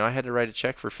 And I had to write a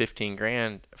check for 15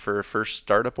 grand for a first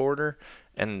startup order,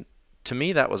 and to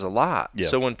me that was a lot. Yeah.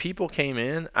 So when people came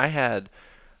in, I had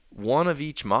one of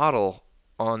each model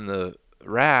on the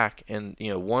rack, and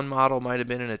one model might have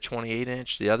been in a 28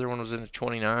 inch, the other one was in a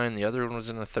 29, the other one was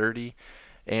in a 30,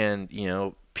 and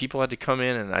people had to come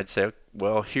in, and I'd say,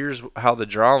 well, here's how the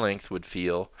draw length would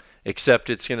feel, except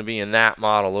it's going to be in that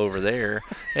model over there.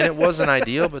 And it wasn't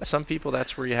ideal, but some people,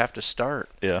 that's where you have to start.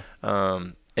 Yeah.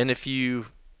 And if you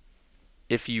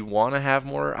want to have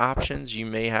more options, you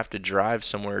may have to drive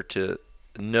somewhere to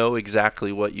know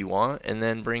exactly what you want, and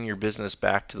then bring your business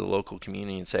back to the local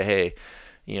community and say, hey,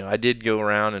 I did go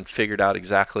around and figured out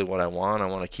exactly what I want. I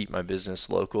want to keep my business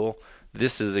local.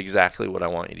 This is exactly what I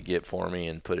want you to get for me,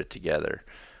 and put it together.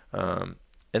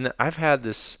 And I've had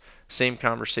this same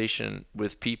conversation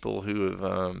with people who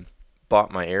have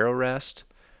bought my Arrow Rest,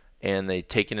 and they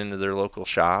take it into their local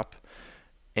shop,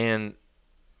 and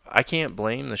I can't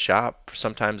blame the shop.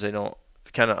 Sometimes they don't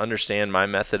kind of understand my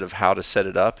method of how to set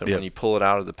it up, and Yep. when you pull it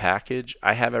out of the package,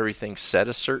 I have everything set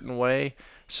a certain way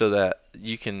so that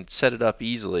you can set it up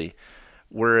easily.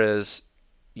 Whereas,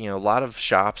 a lot of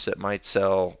shops that might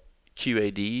sell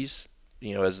QADs,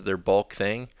 as their bulk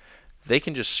thing, they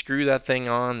can just screw that thing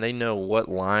on. They know what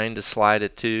line to slide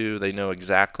it to. They know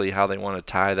exactly how they want to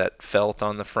tie that felt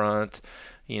on the front.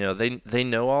 They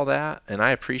know all that, and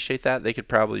I appreciate that. They could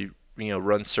probably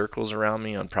run circles around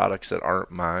me on products that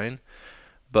aren't mine,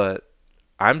 but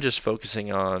I'm just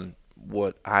focusing on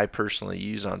what I personally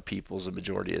use on people's the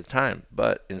majority of the time.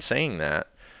 But in saying that,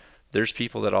 there's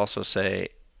people that also say,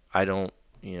 I don't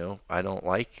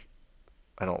like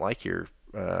your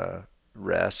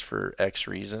rest for X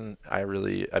reason.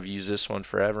 I've used this one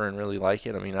forever and really like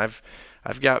it. I mean, I've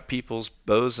got people's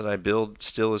bows that I build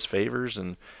still as favors,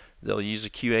 and they'll use a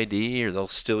QAD, or they'll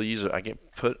still use it.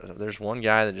 There's one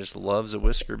guy that just loves a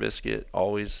Whisker Biscuit,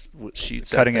 always shoots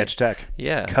that Cutting thing. edge tech.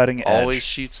 Yeah. Cutting edge. Always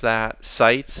shoots that.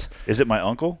 Sights. Is it my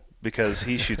uncle? Because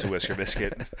he shoots a Whisker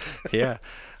Biscuit. Yeah.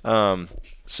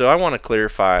 So I want to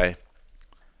clarify,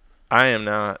 I am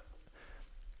not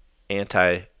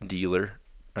anti-dealer.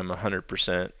 I'm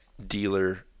 100%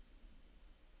 dealer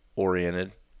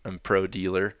oriented. I'm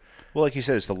pro-dealer. Well, like you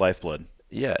said, it's the lifeblood.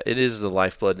 Yeah, it is the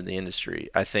lifeblood of the industry.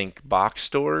 I think box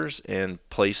stores and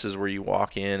places where you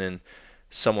walk in and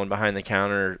someone behind the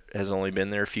counter has only been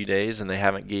there a few days and they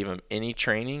haven't gave him any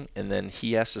training, and then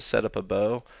he has to set up a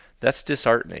bow, that's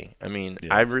disheartening. I mean,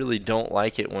 Yeah. I really don't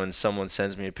like it when someone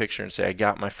sends me a picture and say, I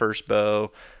got my first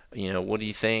bow, what do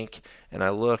you think? And I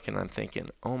look and I'm thinking,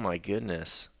 oh my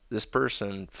goodness, this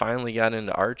person finally got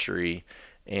into archery,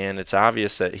 and it's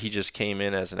obvious that he just came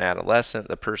in as an adolescent.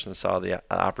 The person saw the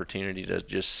opportunity to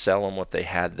just sell them what they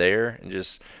had there and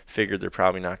just figured they're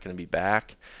probably not going to be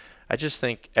back. I just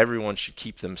think everyone should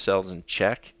keep themselves in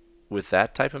check with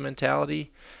that type of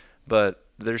mentality, but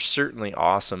there's certainly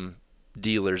awesome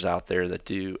dealers out there that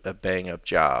do a bang-up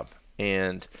job,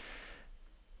 and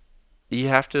you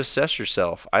have to assess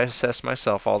yourself. I assess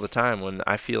myself all the time. When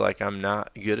I feel like I'm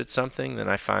not good at something, then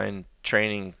I find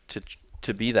training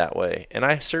to be that way. And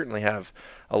I certainly have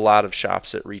a lot of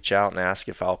shops that reach out and ask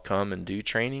if I'll come and do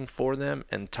training for them,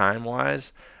 and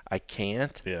time-wise, I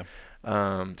can't. Yeah.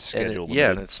 And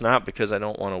it's not because I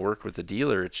don't want to work with the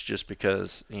dealer. It's just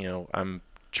because, I'm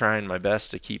trying my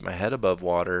best to keep my head above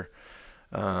water.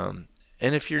 And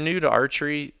if you're new to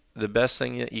archery, the best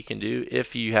thing that you can do,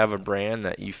 if you have a brand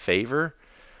that you favor,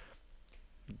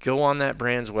 go on that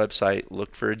brand's website,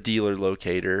 look for a dealer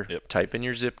locator, Yep. type in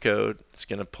your zip code. It's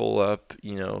going to pull up,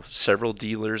 several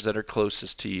dealers that are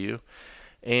closest to you.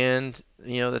 And,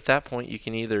 at that point, you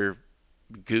can either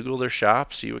Google their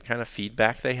shop, see what kind of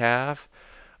feedback they have,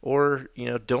 or,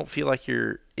 don't feel like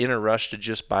you're in a rush to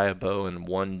just buy a bow in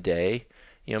one day.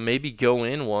 Maybe go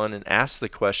in one and ask the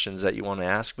questions that you want to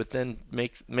ask, but then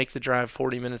make the drive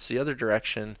 40 minutes the other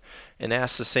direction and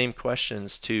ask the same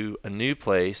questions to a new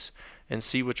place and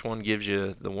see which one gives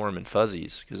you the warm and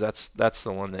fuzzies, because that's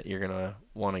the one that you're going to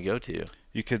want to go to.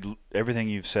 You could, everything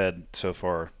you've said so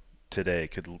far today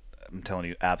could, I'm telling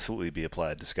you, absolutely be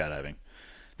applied to skydiving.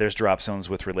 there's drop zones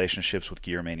with relationships with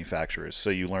gear manufacturers. So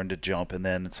you learn to jump, and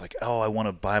then it's like, oh, I want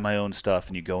to buy my own stuff,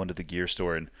 and you go into the gear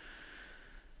store, and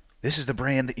this is the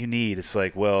brand that you need. It's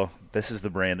like, well, this is the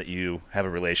brand that you have a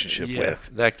relationship with.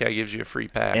 That guy gives you a free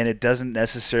pack. And it doesn't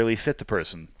necessarily fit the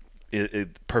person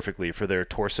perfectly for their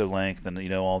torso length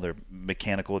and, all their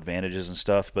mechanical advantages and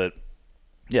stuff. But,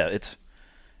 yeah,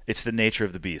 it's the nature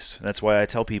of the beast. That's why I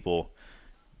tell people,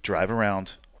 drive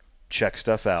around, check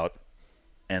stuff out,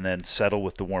 and then settle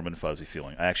with the warm and fuzzy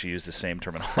feeling. I actually use the same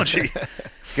terminology.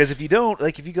 Because if you don't,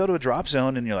 if you go to a drop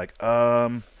zone and you're like,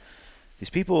 these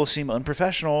people seem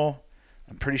unprofessional.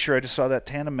 I'm pretty sure I just saw that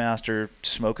tandem master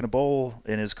smoking a bowl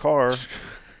in his car,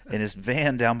 in his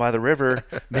van down by the river.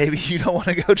 Maybe you don't want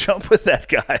to go jump with that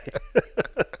guy.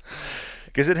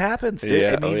 Because it happens.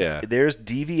 There's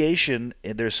deviation.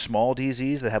 There's small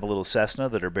DZs that have a little Cessna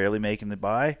that are barely making it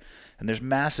by, and there's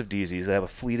massive DZs that have a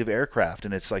fleet of aircraft,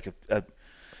 and it's like a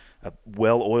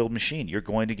well-oiled machine. You're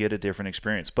going to get a different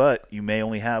experience. But you may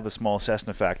only have a small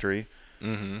Cessna factory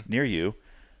near you.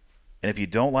 And if you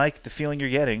don't like the feeling you're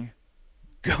getting,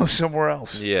 go somewhere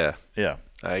else. Yeah. Yeah.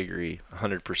 I agree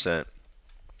 100%.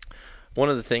 One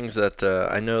of the things that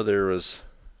I know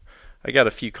I got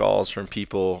a few calls from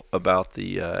people about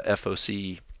the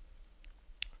FOC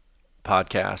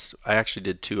podcast. I actually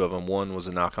did 2 of them. One was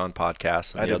a knock-on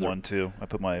podcast. And I did one too. I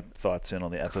put my thoughts in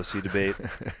on the FOC debate,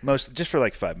 just for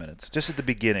like 5 minutes, just at the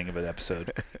beginning of an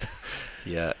episode.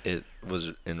 Yeah, it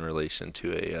was in relation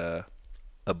to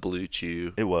a Blue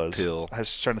Chew It was. pill. I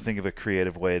was trying to think of a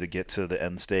creative way to get to the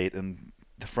end state, and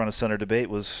the front of center debate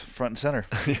was front and center.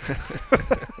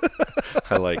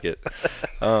 I like it.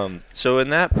 So in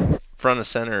that front of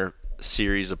center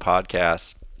series of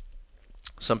podcasts,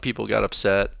 some people got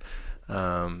upset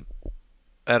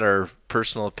at our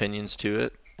personal opinions to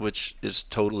it, which is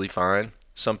totally fine.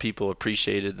 Some people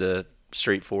appreciated the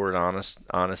straightforward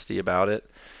honesty about it.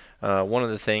 One of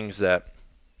the things that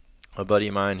a buddy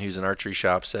of mine who's an archery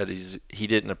shop said he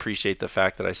didn't appreciate the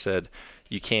fact that I said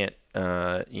you can't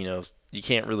you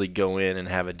can't really go in and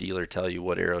have a dealer tell you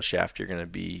what arrow shaft you're going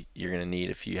to need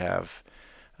if you have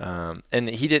and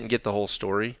he didn't get the whole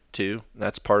story too.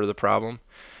 That's part of the problem.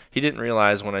 He didn't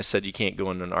realize when I said you can't go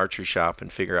into an archery shop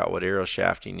and figure out what arrow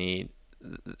shaft you need.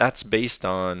 That's based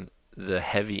on the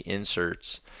heavy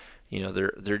inserts.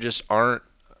 There just aren't,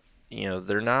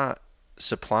 they're not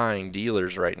supplying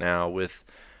dealers right now with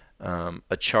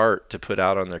a chart to put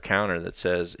out on their counter that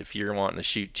says if you're wanting to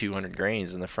shoot 200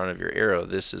 grains in the front of your arrow,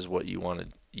 this is what you want to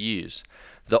use.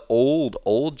 The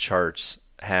old charts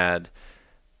had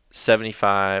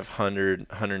 75, 100,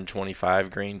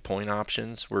 125 grain point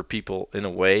options where people, in a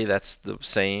way, that's the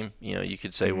same. You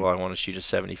could say, well, I want to shoot a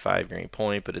 75 grain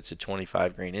point, but it's a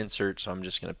 25 grain insert, so I'm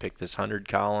just going to pick this 100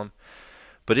 column.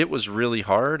 But it was really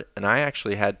hard, and I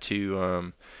actually had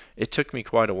to it took me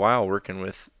quite a while working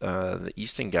with the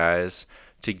Easton guys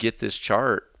to get this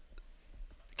chart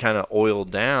kind of oiled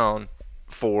down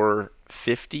for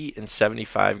 50 and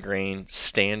 75 grain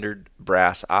standard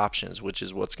brass options, which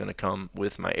is what's going to come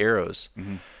with my arrows.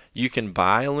 Mm-hmm. You can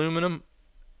buy aluminum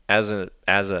as an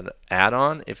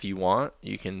add-on if you want.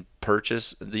 You can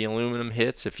purchase the aluminum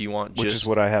hits if you want. Which is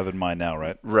what I have in mind now,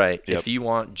 right? Right. Yep. If you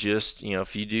want just,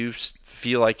 if you do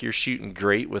feel like you're shooting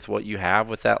great with what you have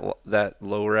with that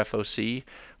lower FOC,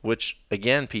 which,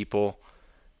 again, people,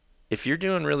 if you're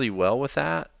doing really well with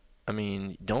that,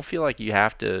 don't feel like you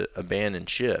have to abandon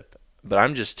ship. But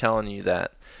I'm just telling you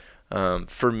that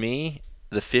for me,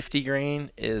 the 50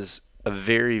 grain is a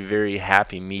very, very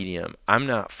happy medium. I'm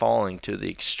not falling to the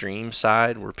extreme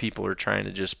side where people are trying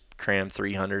to just cram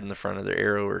 300 in the front of their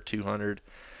arrow or 200.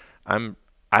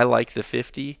 I like the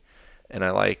 50, and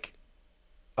I like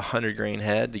 100 grain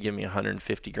head to give me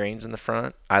 150 grains in the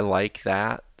front. I like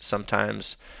that.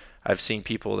 Sometimes I've seen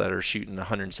people that are shooting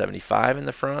 175 in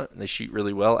the front, and they shoot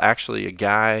really well. Actually, a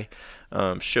guy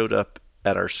showed up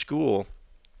at our school,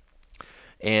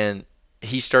 and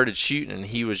he started shooting, and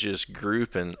he was just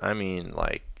grouping,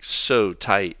 so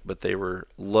tight, but they were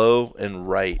low and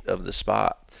right of the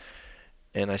spot.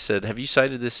 And I said, have you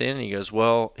sighted this in? And he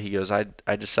goes,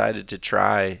 I decided to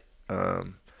try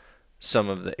some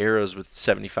of the arrows with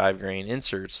 75 grain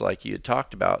inserts like you had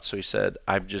talked about. So he said,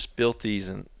 I've just built these,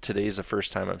 and today's the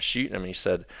first time I'm shooting them.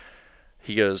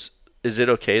 He goes, is it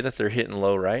okay that they're hitting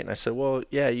low right? And I said, well,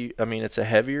 yeah, it's a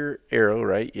heavier arrow,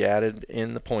 right? You added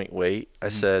in the point weight. I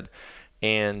said,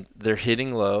 and they're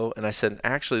hitting low. And I said,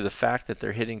 actually, the fact that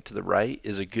they're hitting to the right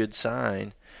is a good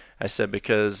sign. I said,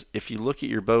 because if you look at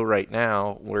your bow right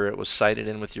now, where it was sighted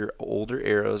in with your older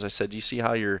arrows, I said, do you see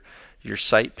how your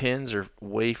sight pins are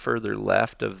way further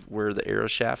left of where the arrow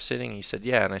shaft's sitting? He said,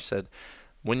 yeah. And I said,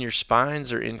 when your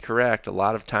spines are incorrect, a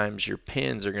lot of times your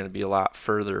pins are going to be a lot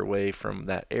further away from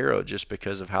that arrow just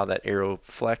because of how that arrow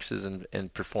flexes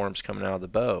and performs coming out of the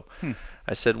bow.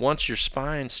 I said, once your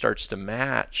spine starts to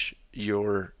match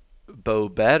your bow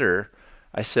better,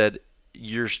 I said,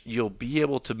 you'll be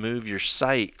able to move your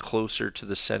sight closer to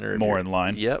the center. More in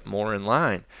line. Yep, more in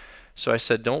line. So I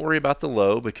said, don't worry about the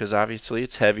low because obviously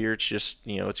it's heavier. It's just,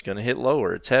 it's going to hit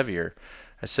lower. It's heavier.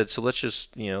 I said, so let's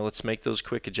just, let's make those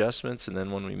quick adjustments, and then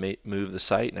when we move the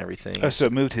sight and everything. Oh, so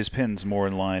it moved his pins more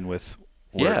in line with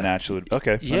where it naturally would.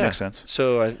 Okay, that makes sense.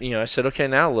 So, I said, okay,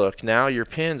 now look, now your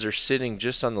pins are sitting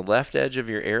just on the left edge of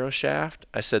your arrow shaft.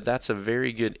 I said, that's a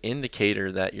very good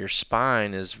indicator that your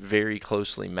spine is very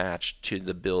closely matched to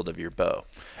the build of your bow.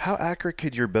 How accurate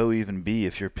could your bow even be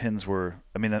if your pins were,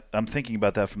 I'm thinking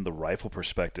about that from the rifle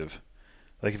perspective.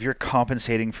 Like if you're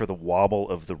compensating for the wobble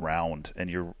of the round and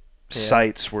your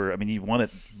sights were,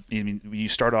 you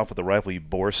start off with a rifle, you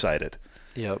bore sight it.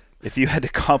 Yep. If you had to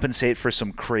compensate for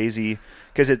some crazy,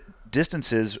 because at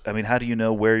distances, how do you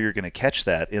know where you're going to catch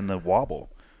that in the wobble?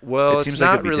 Well, it seems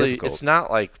like it'd be difficult. It's not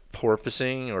like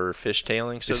porpoising or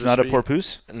fishtailing. It's not a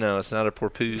porpoise? No, it's not a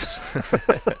porpoise.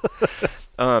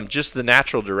 Just the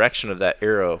natural direction of that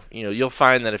arrow. You'll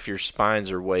find that if your spines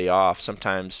are way off,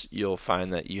 sometimes you'll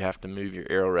find that you have to move your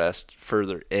arrow rest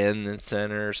further in than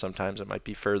center. Sometimes it might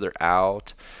be further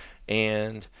out.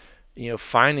 And,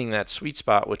 finding that sweet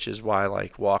spot, which is why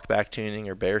like walk back tuning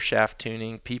or bear shaft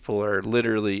tuning, people are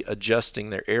literally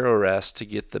adjusting their arrow rest to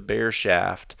get the bear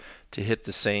shaft to hit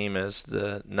the same as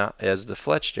the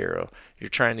fletched arrow. You're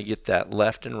trying to get that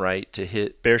left and right to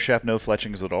hit. Bear shaft, no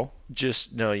fletchings at all?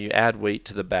 You add weight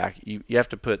to the back. You have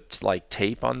to put like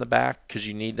tape on the back because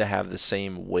you need to have the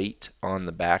same weight on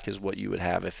the back as what you would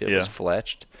have if it was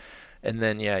fletched. And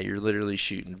then, you're literally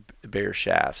shooting bear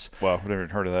shafts. Wow, I've never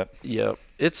heard of that. Yep.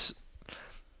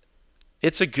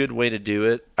 It's a good way to do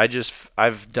it.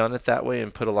 I've done it that way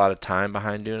and put a lot of time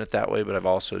behind doing it that way, but I've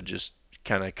also just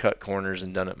kind of cut corners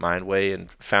and done it my way and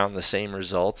found the same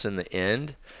results in the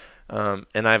end.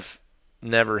 And I've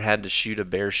never had to shoot a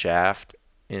bear shaft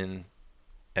at an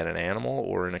animal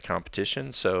or in a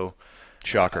competition. So,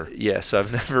 shocker. So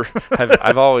I've never.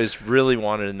 I've always really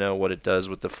wanted to know what it does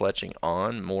with the fletching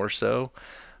on more so.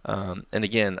 And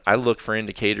again, I look for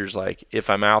indicators like if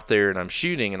I'm out there and I'm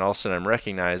shooting and all of a sudden I'm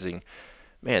recognizing,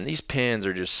 man, these pins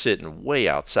are just sitting way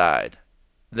outside.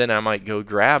 Then I might go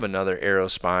grab another arrow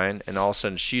spine and all of a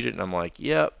sudden shoot it, and I'm like,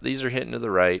 yep, these are hitting to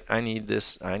the right. I need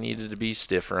this. I needed to be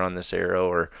stiffer on this arrow,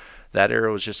 or that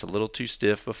arrow was just a little too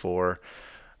stiff before.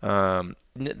 That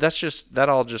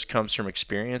all just comes from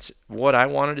experience. What I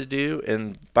wanted to do,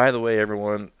 and by the way,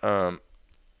 everyone,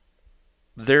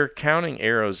 they're counting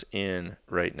arrows in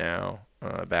right now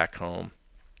back home.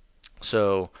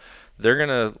 So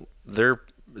they're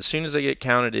as soon as they get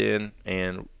counted in,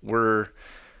 and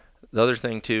the other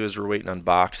thing too is we're waiting on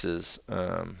boxes.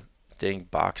 Dang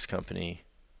box company,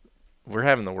 we're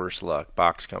having the worst luck.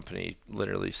 Box company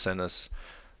literally sent us,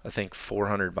 I think,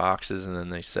 400 boxes, and then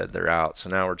they said they're out. So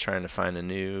now we're trying to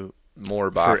find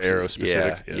more boxes. For arrow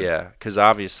specific. Yeah. Because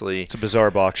obviously it's a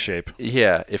bizarre box shape.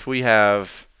 Yeah, if we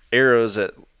have arrows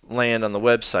that land on the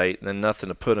website and then nothing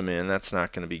to put them in, that's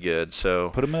not going to be good. So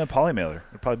put them in a poly mailer.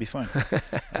 It'll probably be fine.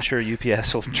 I'm sure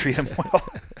UPS will treat them well.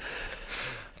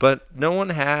 But no one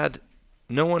had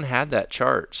that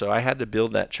chart, so I had to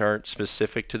build that chart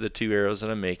specific to the two arrows that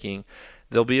I'm making.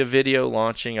 There'll be a video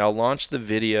launching. I'll launch the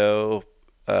video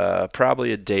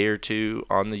probably a day or two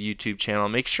on the YouTube channel.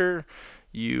 Make sure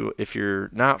if you're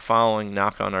not following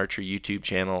Nock On Archery YouTube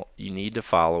channel, you need to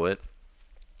follow it.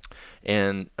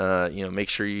 And make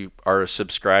sure you are a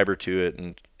subscriber to it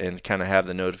and kind of have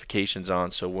the notifications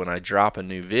on, so when I drop a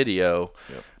new video,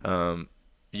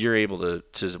 you're able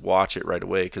to watch it right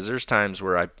away. Because there's times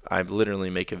where I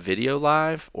literally make a video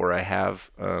live, or I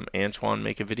have Antoine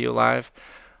make a video live,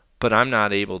 but I'm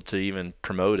not able to even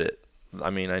promote it. I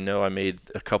know I made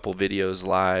a couple videos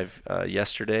live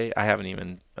yesterday. I haven't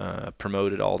even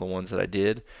promoted all the ones that I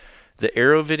did. The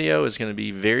arrow video is going to be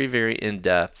very, very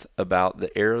in-depth about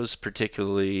the arrows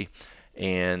particularly,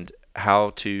 and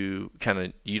how to kind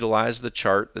of utilize the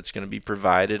chart that's going to be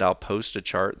provided. I'll post a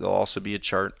chart. There'll also be a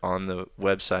chart on the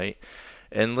website.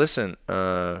 And listen,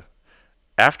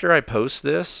 after I post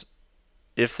this,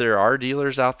 if there are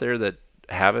dealers out there that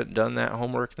haven't done that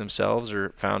homework themselves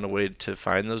or found a way to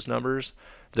find those numbers,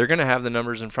 they're going to have the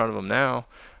numbers in front of them now.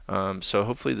 So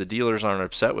hopefully the dealers aren't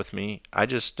upset with me. I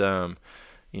just,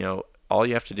 all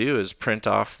you have to do is print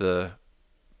off that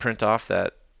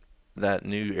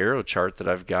new arrow chart that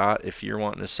I've got. If you're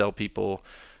wanting to sell people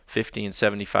 50 and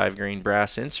 75 grain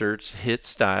brass inserts, hit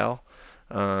style,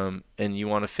 and you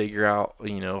want to figure out,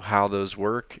 how those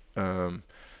work,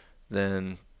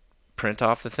 then print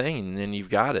off the thing and then you've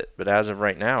got it. But as of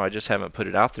right now, I just haven't put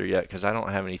it out there yet because I don't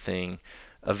have anything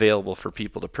available for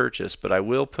people to purchase. But I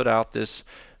will put out this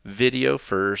video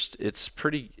first. It's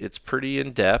pretty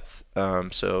in depth,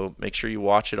 so make sure you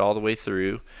watch it all the way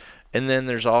through. And then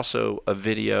there's also a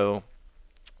video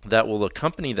that will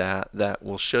accompany that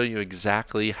will show you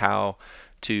exactly how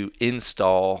to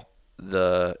install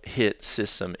the HIT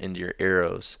system into your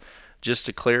arrows. Just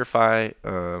to clarify,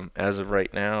 as of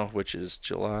right now, which is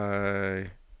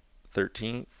July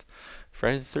 13th,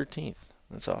 Friday the 13th.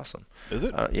 That's awesome. Is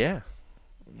it? Yeah,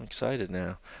 I'm excited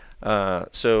now.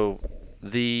 So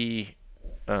the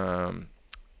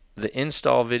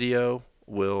install video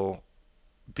will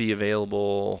be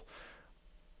available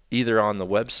either on the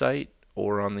website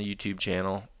or on the YouTube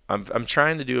channel. I'm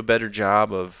trying to do a better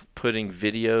job of putting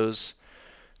videos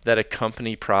that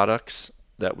accompany products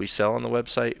that we sell on the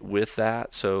website with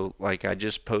that. So like I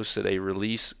just posted a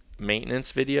release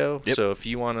maintenance video. Yep. So if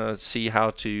you want to see how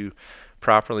to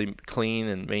properly clean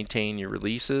and maintain your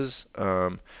releases,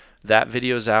 that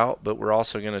video's out, but we're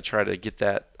also going to try to get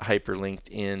that hyperlinked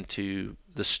into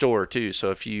the store too. So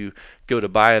if you go to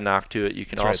buy a Noctuit, you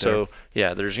can It's also, right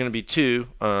yeah, there's going to be two.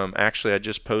 Actually, I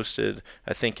just posted,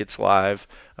 I think it's live,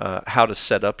 how to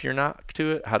set up your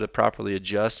Noctuit, how to properly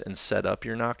adjust and set up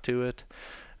your Noctuit.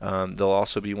 There'll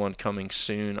also be one coming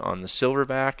soon on the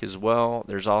Silverback as well.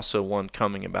 There's also one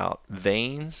coming about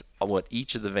vanes, what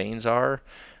each of the vanes are,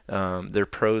 their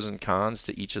pros and cons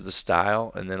to each of the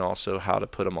style, and then also how to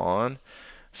put them on.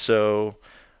 So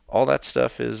all that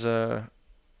stuff is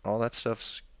all that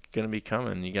stuff's going to be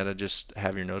coming. You got to just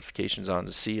have your notifications on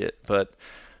to see it. But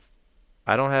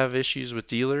I don't have issues with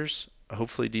dealers.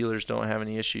 Hopefully dealers don't have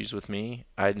any issues with me.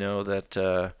 I know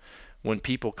that when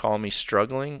people call me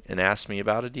struggling and ask me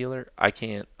about a dealer, I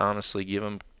can't honestly give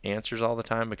them answers all the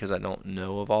time because I don't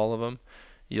know of all of them.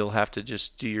 You'll have to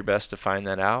just do your best to find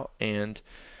that out. And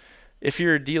if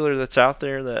you're a dealer that's out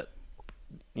there that,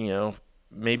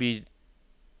 maybe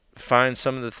find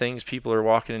some of the things people are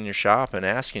walking in your shop and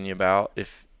asking you about,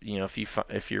 if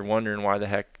you're wondering why the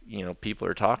heck, people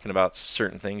are talking about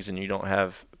certain things and you don't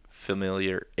have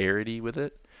familiarity with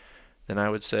it, then I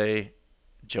would say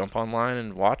jump online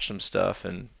and watch some stuff.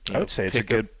 And I would say it's a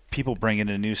good people bringing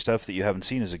in new stuff that you haven't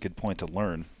seen is a good point to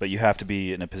learn, but you have to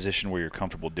be in a position where you're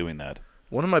comfortable doing that.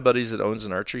 One of my buddies that owns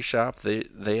an archery shop,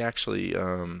 they actually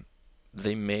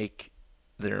they make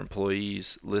their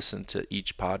employees listen to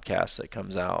each podcast that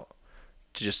comes out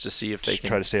just to see if they can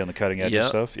try to stay on the cutting edge of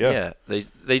stuff. Yeah.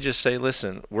 They just say,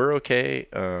 listen, we're okay.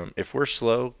 If we're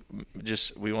slow,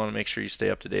 we want to make sure you stay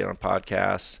up to date on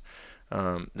podcasts.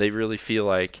 They really feel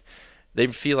like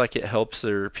it helps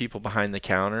their people behind the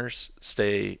counters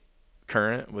stay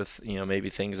current with maybe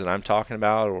things that I'm talking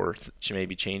about or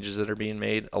maybe changes that are being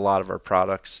made. A lot of our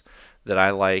products that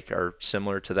I like are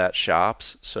similar to that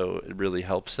shop's, so it really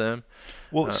helps them.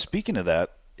 Well, speaking of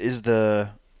that, is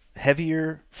the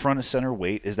heavier front and center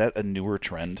weight, is that a newer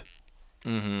trend?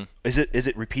 Mm-hmm. Is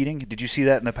it repeating? Did you see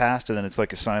that in the past and then it's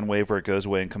like a sine wave where it goes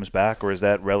away and comes back, or is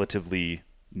that relatively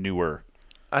newer?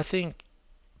 I think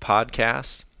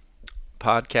podcasting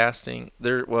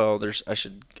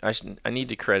I need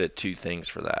to credit two things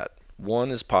for that.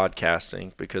 One is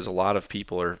podcasting, because a lot of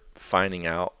people are finding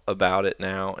out about it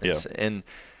now, and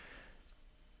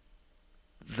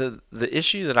the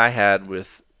issue that I had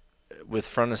with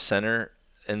front and center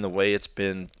and the way it's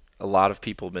been, a lot of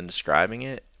people have been describing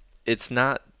it, it's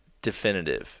not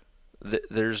definitive.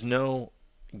 There's no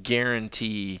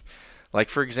guarantee. Like,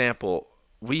 for example,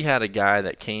 we had a guy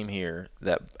that came here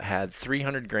that had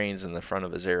 300 grains in the front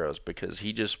of his arrows because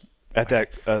he just... At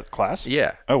that class?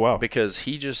 Yeah. Oh, wow. Because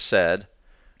he just said,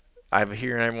 I'm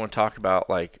hearing everyone talk about,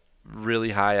 like,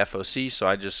 really high FOC, so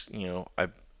I just, I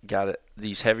got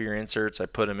these heavier inserts, I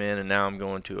put them in, and now I'm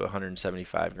going to a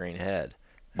 175 grain head.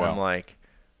 And Wow. I'm like,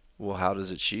 well, how does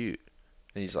it shoot?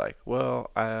 And he's like, well,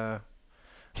 I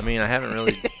haven't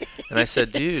really... And I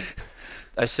said, dude,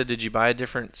 did you buy a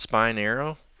different spine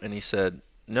arrow? And he said,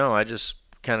 no, I just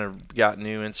kind of got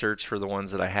new inserts for the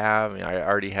ones that I have. I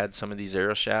already had some of these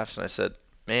arrow shafts. And I said,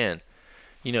 man,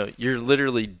 you're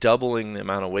literally doubling the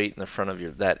amount of weight in the front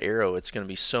of that arrow. It's going to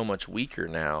be so much weaker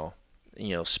now,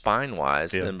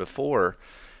 spine-wise than before.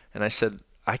 And I said,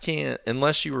 I can't,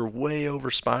 unless you were way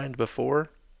over-spined before,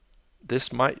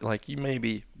 this might, like, you may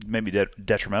be... Maybe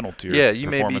detrimental to your you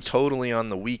performance. may be totally on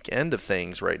the weak end of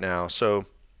things right now. So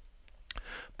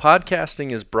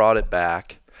podcasting has brought it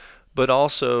back, but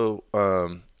also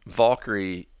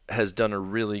Valkyrie has done a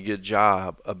really good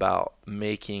job about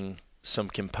making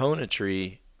some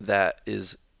componentry that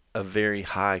is a very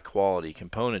high quality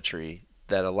componentry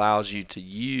that allows you to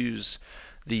use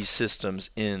these systems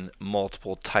in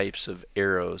multiple types of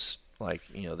arrows, like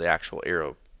the actual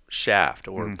arrow shaft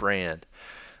or brand.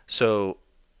 So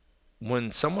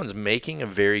when someone's making a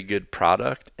very good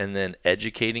product and then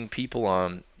educating people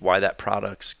on why that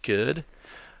product's good,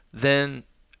 then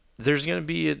there's going to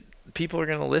be people are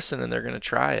going to listen and they're going to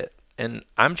try it. And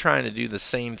I'm trying to do the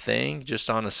same thing, just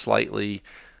on a slightly,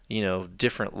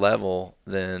 different level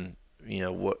than,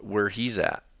 where he's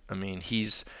at. I mean,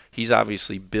 he's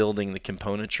obviously building the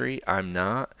componentry. I'm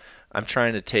not. I'm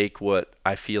trying to take what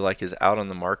I feel like is out on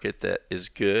the market that is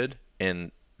good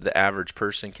and the average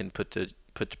person can put to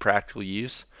practical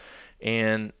use,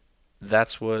 and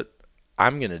that's what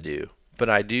I'm going to do. But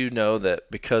I do know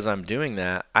that because I'm doing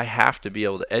that, I have to be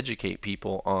able to educate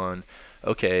people on,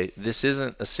 okay, this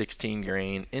isn't a 16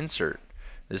 grain insert.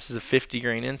 This is a 50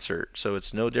 grain insert. So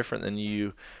it's no different than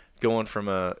you going from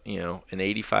an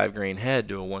 85 grain head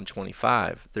to a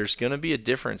 125. There's going to be a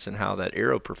difference in how that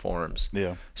arrow performs.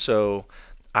 Yeah. So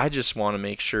I just want to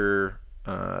make sure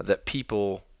that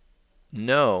people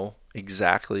know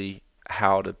exactly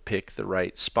how to pick the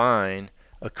right spine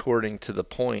according to the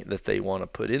point that they want to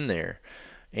put in there.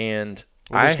 And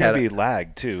there's going to be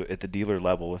lag too at the dealer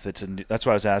level. If it's that's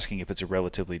why I was asking if it's a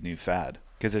relatively new fad,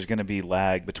 because there's going to be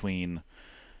lag between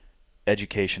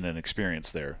education and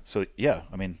experience there. So yeah,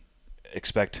 I mean,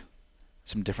 expect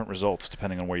some different results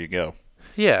depending on where you go.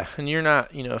 Yeah, and you're not,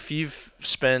 if you've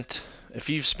spent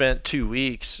 2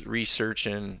 weeks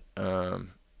researching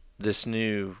this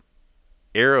new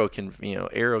arrow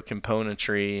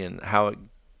componentry and how it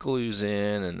glues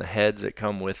in and the heads that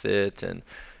come with it, and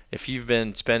if you've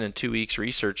been spending 2 weeks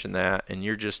researching that and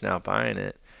you're just now buying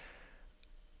it,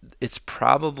 it's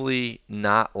probably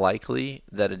not likely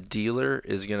that a dealer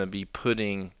is going to be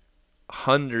putting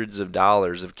hundreds of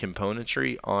dollars of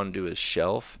componentry onto his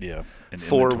shelf for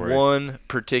inventory. One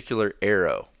particular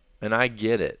arrow. And I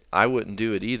get it. I wouldn't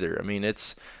do it either. I mean,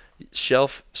 it's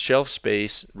shelf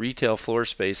space, retail floor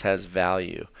space has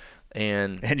value.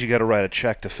 And you got to write a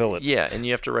check to fill it. Yeah, and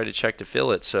you have to write a check to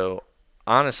fill it. So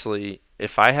honestly,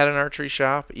 if I had an archery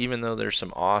shop, even though there's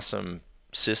some awesome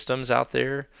systems out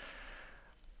there,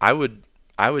 I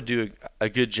would do a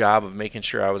good job of making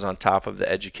sure I was on top of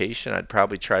the education. I'd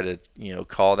probably try to,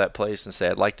 call that place and say,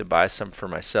 I'd like to buy some for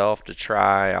myself to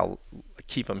try. I'll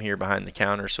keep them here behind the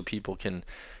counter so people can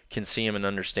see them and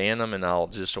understand them, and I'll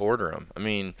just order them. I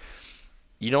mean,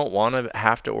 you don't want to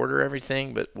have to order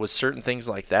everything, but with certain things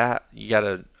like that, you got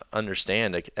to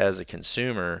understand as a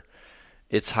consumer,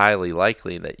 it's highly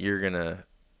likely that you're gonna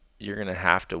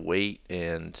have to wait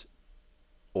and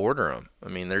order them. I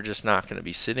mean, they're just not going to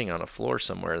be sitting on a floor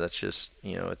somewhere. That's just,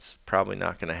 it's probably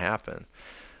not going to happen.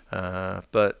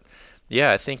 But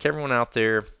yeah, I think everyone out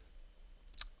there,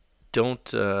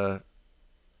 don't,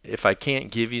 if I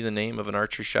can't give you the name of an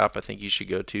archery shop I think you should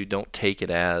go to, don't take it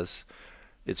as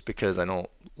it's because I don't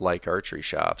like archery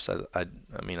shops. I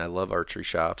mean, I love archery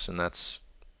shops, and that's,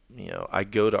 I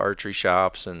go to archery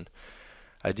shops and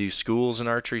I do schools in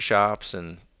archery shops,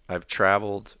 and I've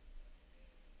traveled.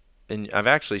 And I've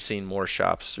actually seen more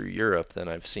shops through Europe than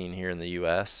I've seen here in the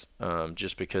U.S.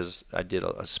 Just because I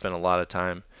spent a lot of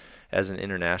time as an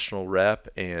international rep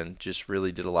and just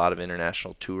really did a lot of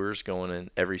international tours, going in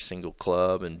every single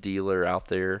club and dealer out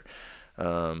there.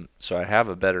 So I have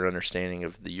a better understanding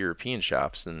of the European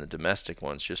shops than the domestic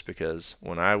ones, just because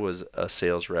when I was a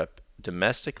sales rep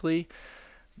domestically,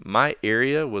 my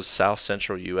area was South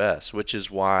Central U.S., which is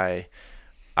why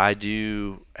I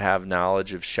do have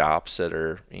knowledge of shops that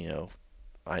are,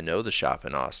 I know the shop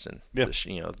in Austin. Yeah.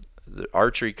 The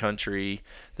archery country.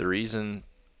 The reason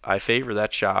I favor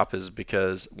that shop is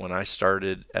because when I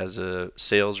started as a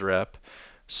sales rep,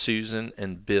 Susan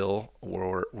and Bill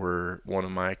were one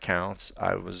of my accounts.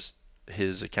 I was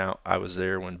his account. I was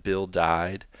there when Bill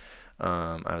died.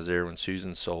 I was there when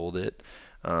Susan sold it.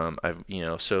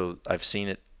 So I've seen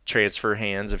it transfer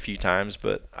hands a few times,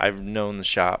 but I've known the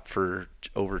shop for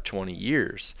over 20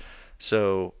 years.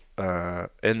 So,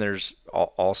 and there's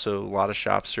also a lot of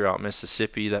shops throughout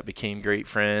Mississippi that became great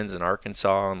friends, in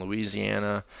Arkansas and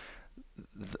Louisiana.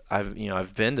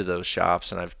 I've been to those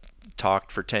shops, and I've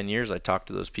talked for 10 years. I talked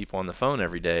to those people on the phone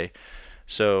every day.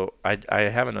 So I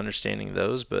have an understanding of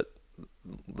those, but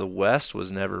the West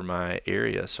was never my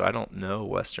area. So I don't know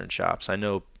Western shops. I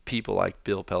know people like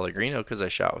Bill Pellegrino because I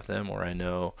shot with him, or I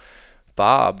know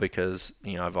Bob because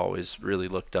I've always really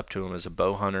looked up to him as a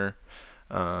bow hunter,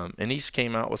 and he's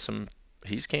came out with some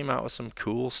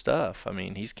cool stuff. I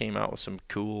mean, he's came out with some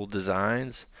cool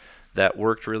designs that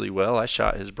worked really well. I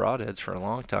shot his broadheads for a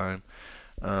long time,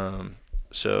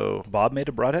 So Bob made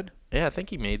a broadhead? yeah, I think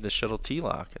he made the Shuttle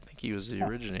T-Lock. I think he was the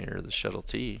originator of the Shuttle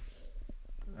T.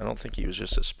 I don't think he was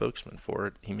just a spokesman for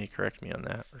it. He may correct me on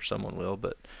that, or someone will.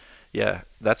 But yeah,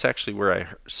 that's actually where I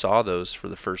saw those for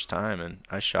the first time, and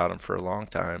I shot them for a long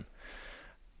time.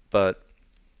 But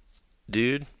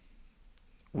dude,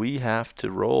 we have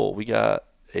to roll. We got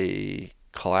a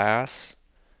class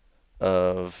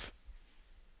of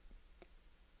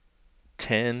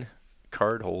 10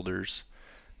 card holders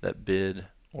that bid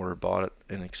or bought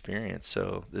an experience.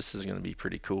 So this is going to be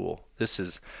pretty cool. This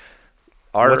is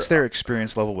What's their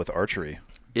experience level with archery?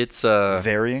 It's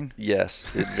varying? Yes,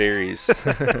 it varies.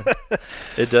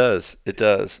 It does. It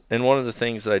does. And one of the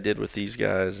things that I did with these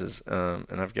guys is, and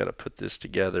I've got to put this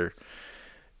together.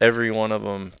 Every one of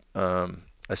them,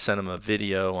 I sent them a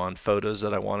video on photos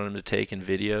that I wanted them to take in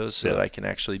videos, so that I can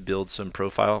actually build some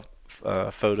profile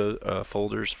photo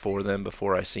folders for them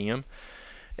before I see them.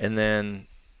 And then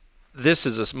this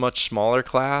is a much smaller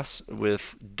class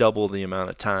with double the amount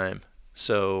of time.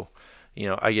 So,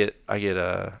 I get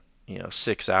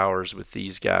 6 hours with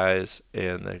these guys,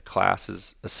 and the class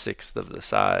is a sixth of the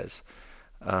size.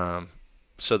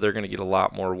 So they're going to get a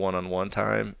lot more one-on-one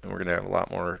time, and we're going to have a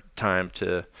lot more time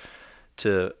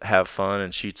to have fun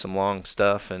and shoot some long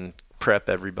stuff and prep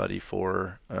everybody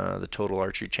for the Total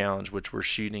Archery Challenge, which we're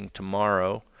shooting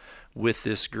tomorrow with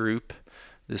this group.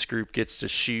 This group gets to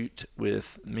shoot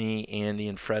with me, Andy,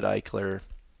 and Fred Eichler,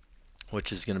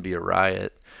 which is going to be a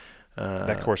riot.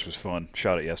 That course was fun.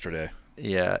 Shot it yesterday.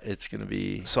 Yeah, it's going to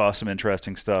be... Saw some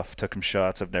interesting stuff. Took some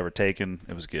shots I've never taken.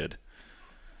 It was good.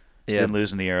 Yeah. Didn't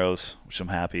lose any arrows, which I'm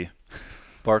happy.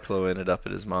 Barklow ended up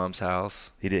at his mom's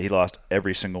house. He did. He lost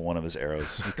every single one of his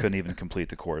arrows. He couldn't even complete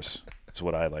the course, is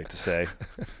what I like to say.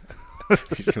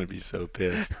 He's going to be so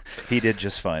pissed. He did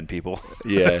just fine, people.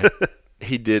 Yeah,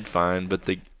 he did fine. But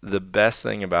the best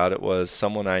thing about it was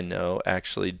someone I know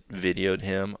actually videoed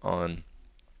him on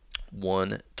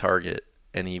one target,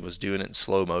 and he was doing it in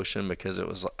slow motion because it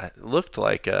looked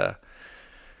like it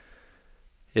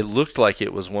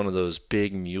was one of those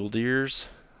big mule deers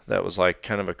that was like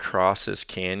kind of across this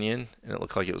canyon, and it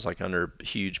looked like it was like under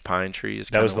huge pine trees.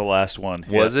 That was the last one.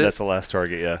 Was it? That's the last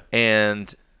target, yeah.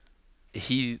 And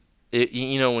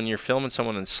when you're filming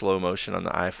someone in slow motion on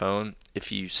the iPhone,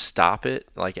 if you stop it,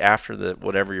 like after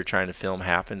whatever you're trying to film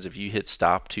happens, if you hit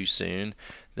stop too soon,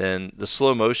 then the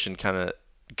slow motion kind of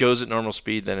goes at normal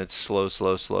speed, then it's slow,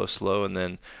 and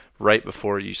then right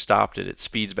before you stopped it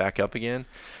speeds back up again.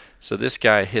 So this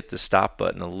guy hit the stop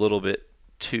button a little bit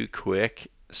too quick.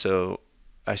 So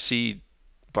I see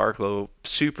Barklow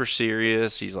super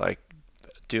serious. He's like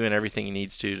doing everything he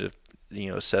needs to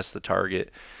assess the target.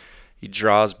 He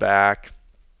draws back.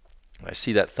 I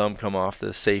see that thumb come off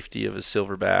the safety of his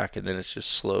silverback, and then it's just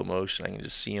slow motion. I can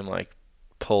just see him like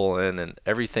pull in, and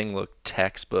everything looked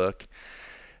textbook.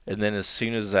 And then as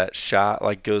soon as that shot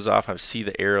like goes off, I see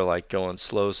the arrow like going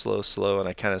slow, and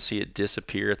I kind of see it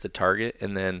disappear at the target.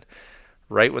 And then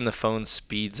right when the phone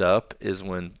speeds up is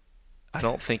when I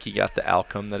don't think he got the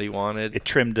outcome that he wanted. It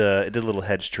trimmed. It did a little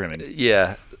hedge trimming.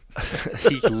 Yeah,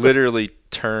 he literally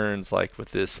turns like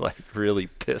with this like really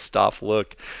pissed off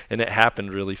look, and it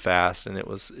happened really fast. And it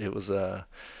was a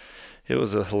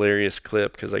hilarious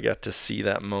clip because I got to see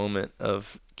that moment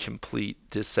of complete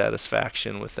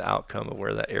dissatisfaction with the outcome of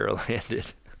where that arrow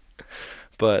landed.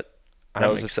 But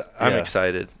I'm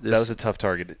excited. That was a tough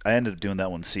target. I ended up doing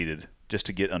that one seated just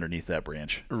to get underneath that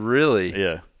branch. Really?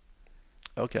 Yeah.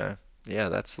 Okay. Yeah,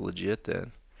 that's legit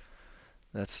then.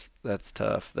 That's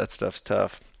tough. That stuff's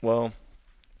tough. Well,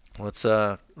 let's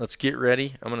get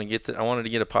ready. I wanted to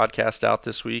get a podcast out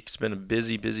this week. It's been a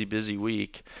busy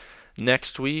week.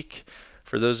 Next week,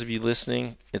 for those of you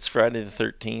listening, it's Friday the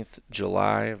 13th,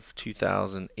 July of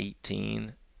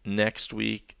 2018. Next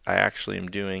week, I actually am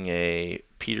doing a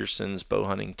Peterson's bow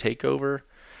hunting takeover.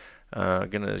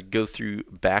 Gonna go through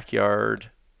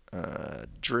backyard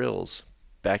drills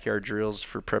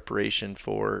for preparation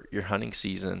for your hunting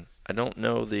season. I don't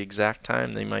know the exact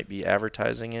time they might be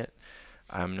advertising it.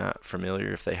 I'm not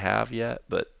familiar if they have yet,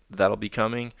 but that'll be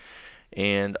coming.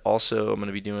 And also, I'm going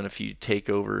to be doing a few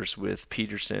takeovers with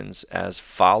Peterson's as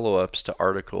follow-ups to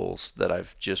articles that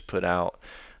I've just put out,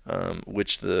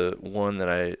 which the one that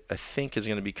I think is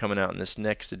going to be coming out in this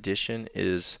next edition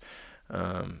is,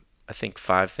 I think,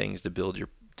 5 things to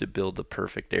build the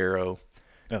perfect arrow.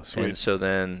 Oh, sweet. And so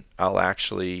then I'll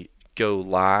actually go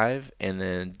live and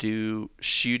then do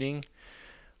shooting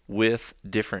with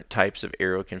different types of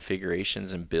arrow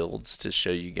configurations and builds to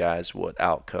show you guys what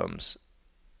outcomes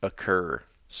occur.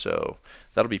 So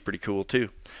that'll be pretty cool too.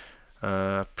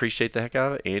 Appreciate the heck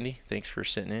out of it. Andy, thanks for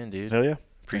sitting in, dude. Hell yeah.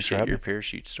 Appreciate your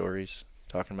parachute stories.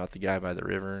 talking about the guy by the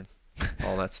river and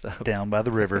all that stuff. Down by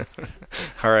the river.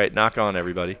 All right, knock on,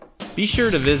 everybody. Be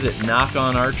sure to visit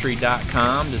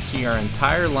knockonarchery.com to see our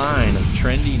entire line of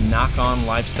trendy knock-on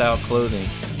lifestyle clothing.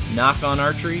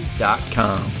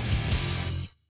 knockonarchery.com.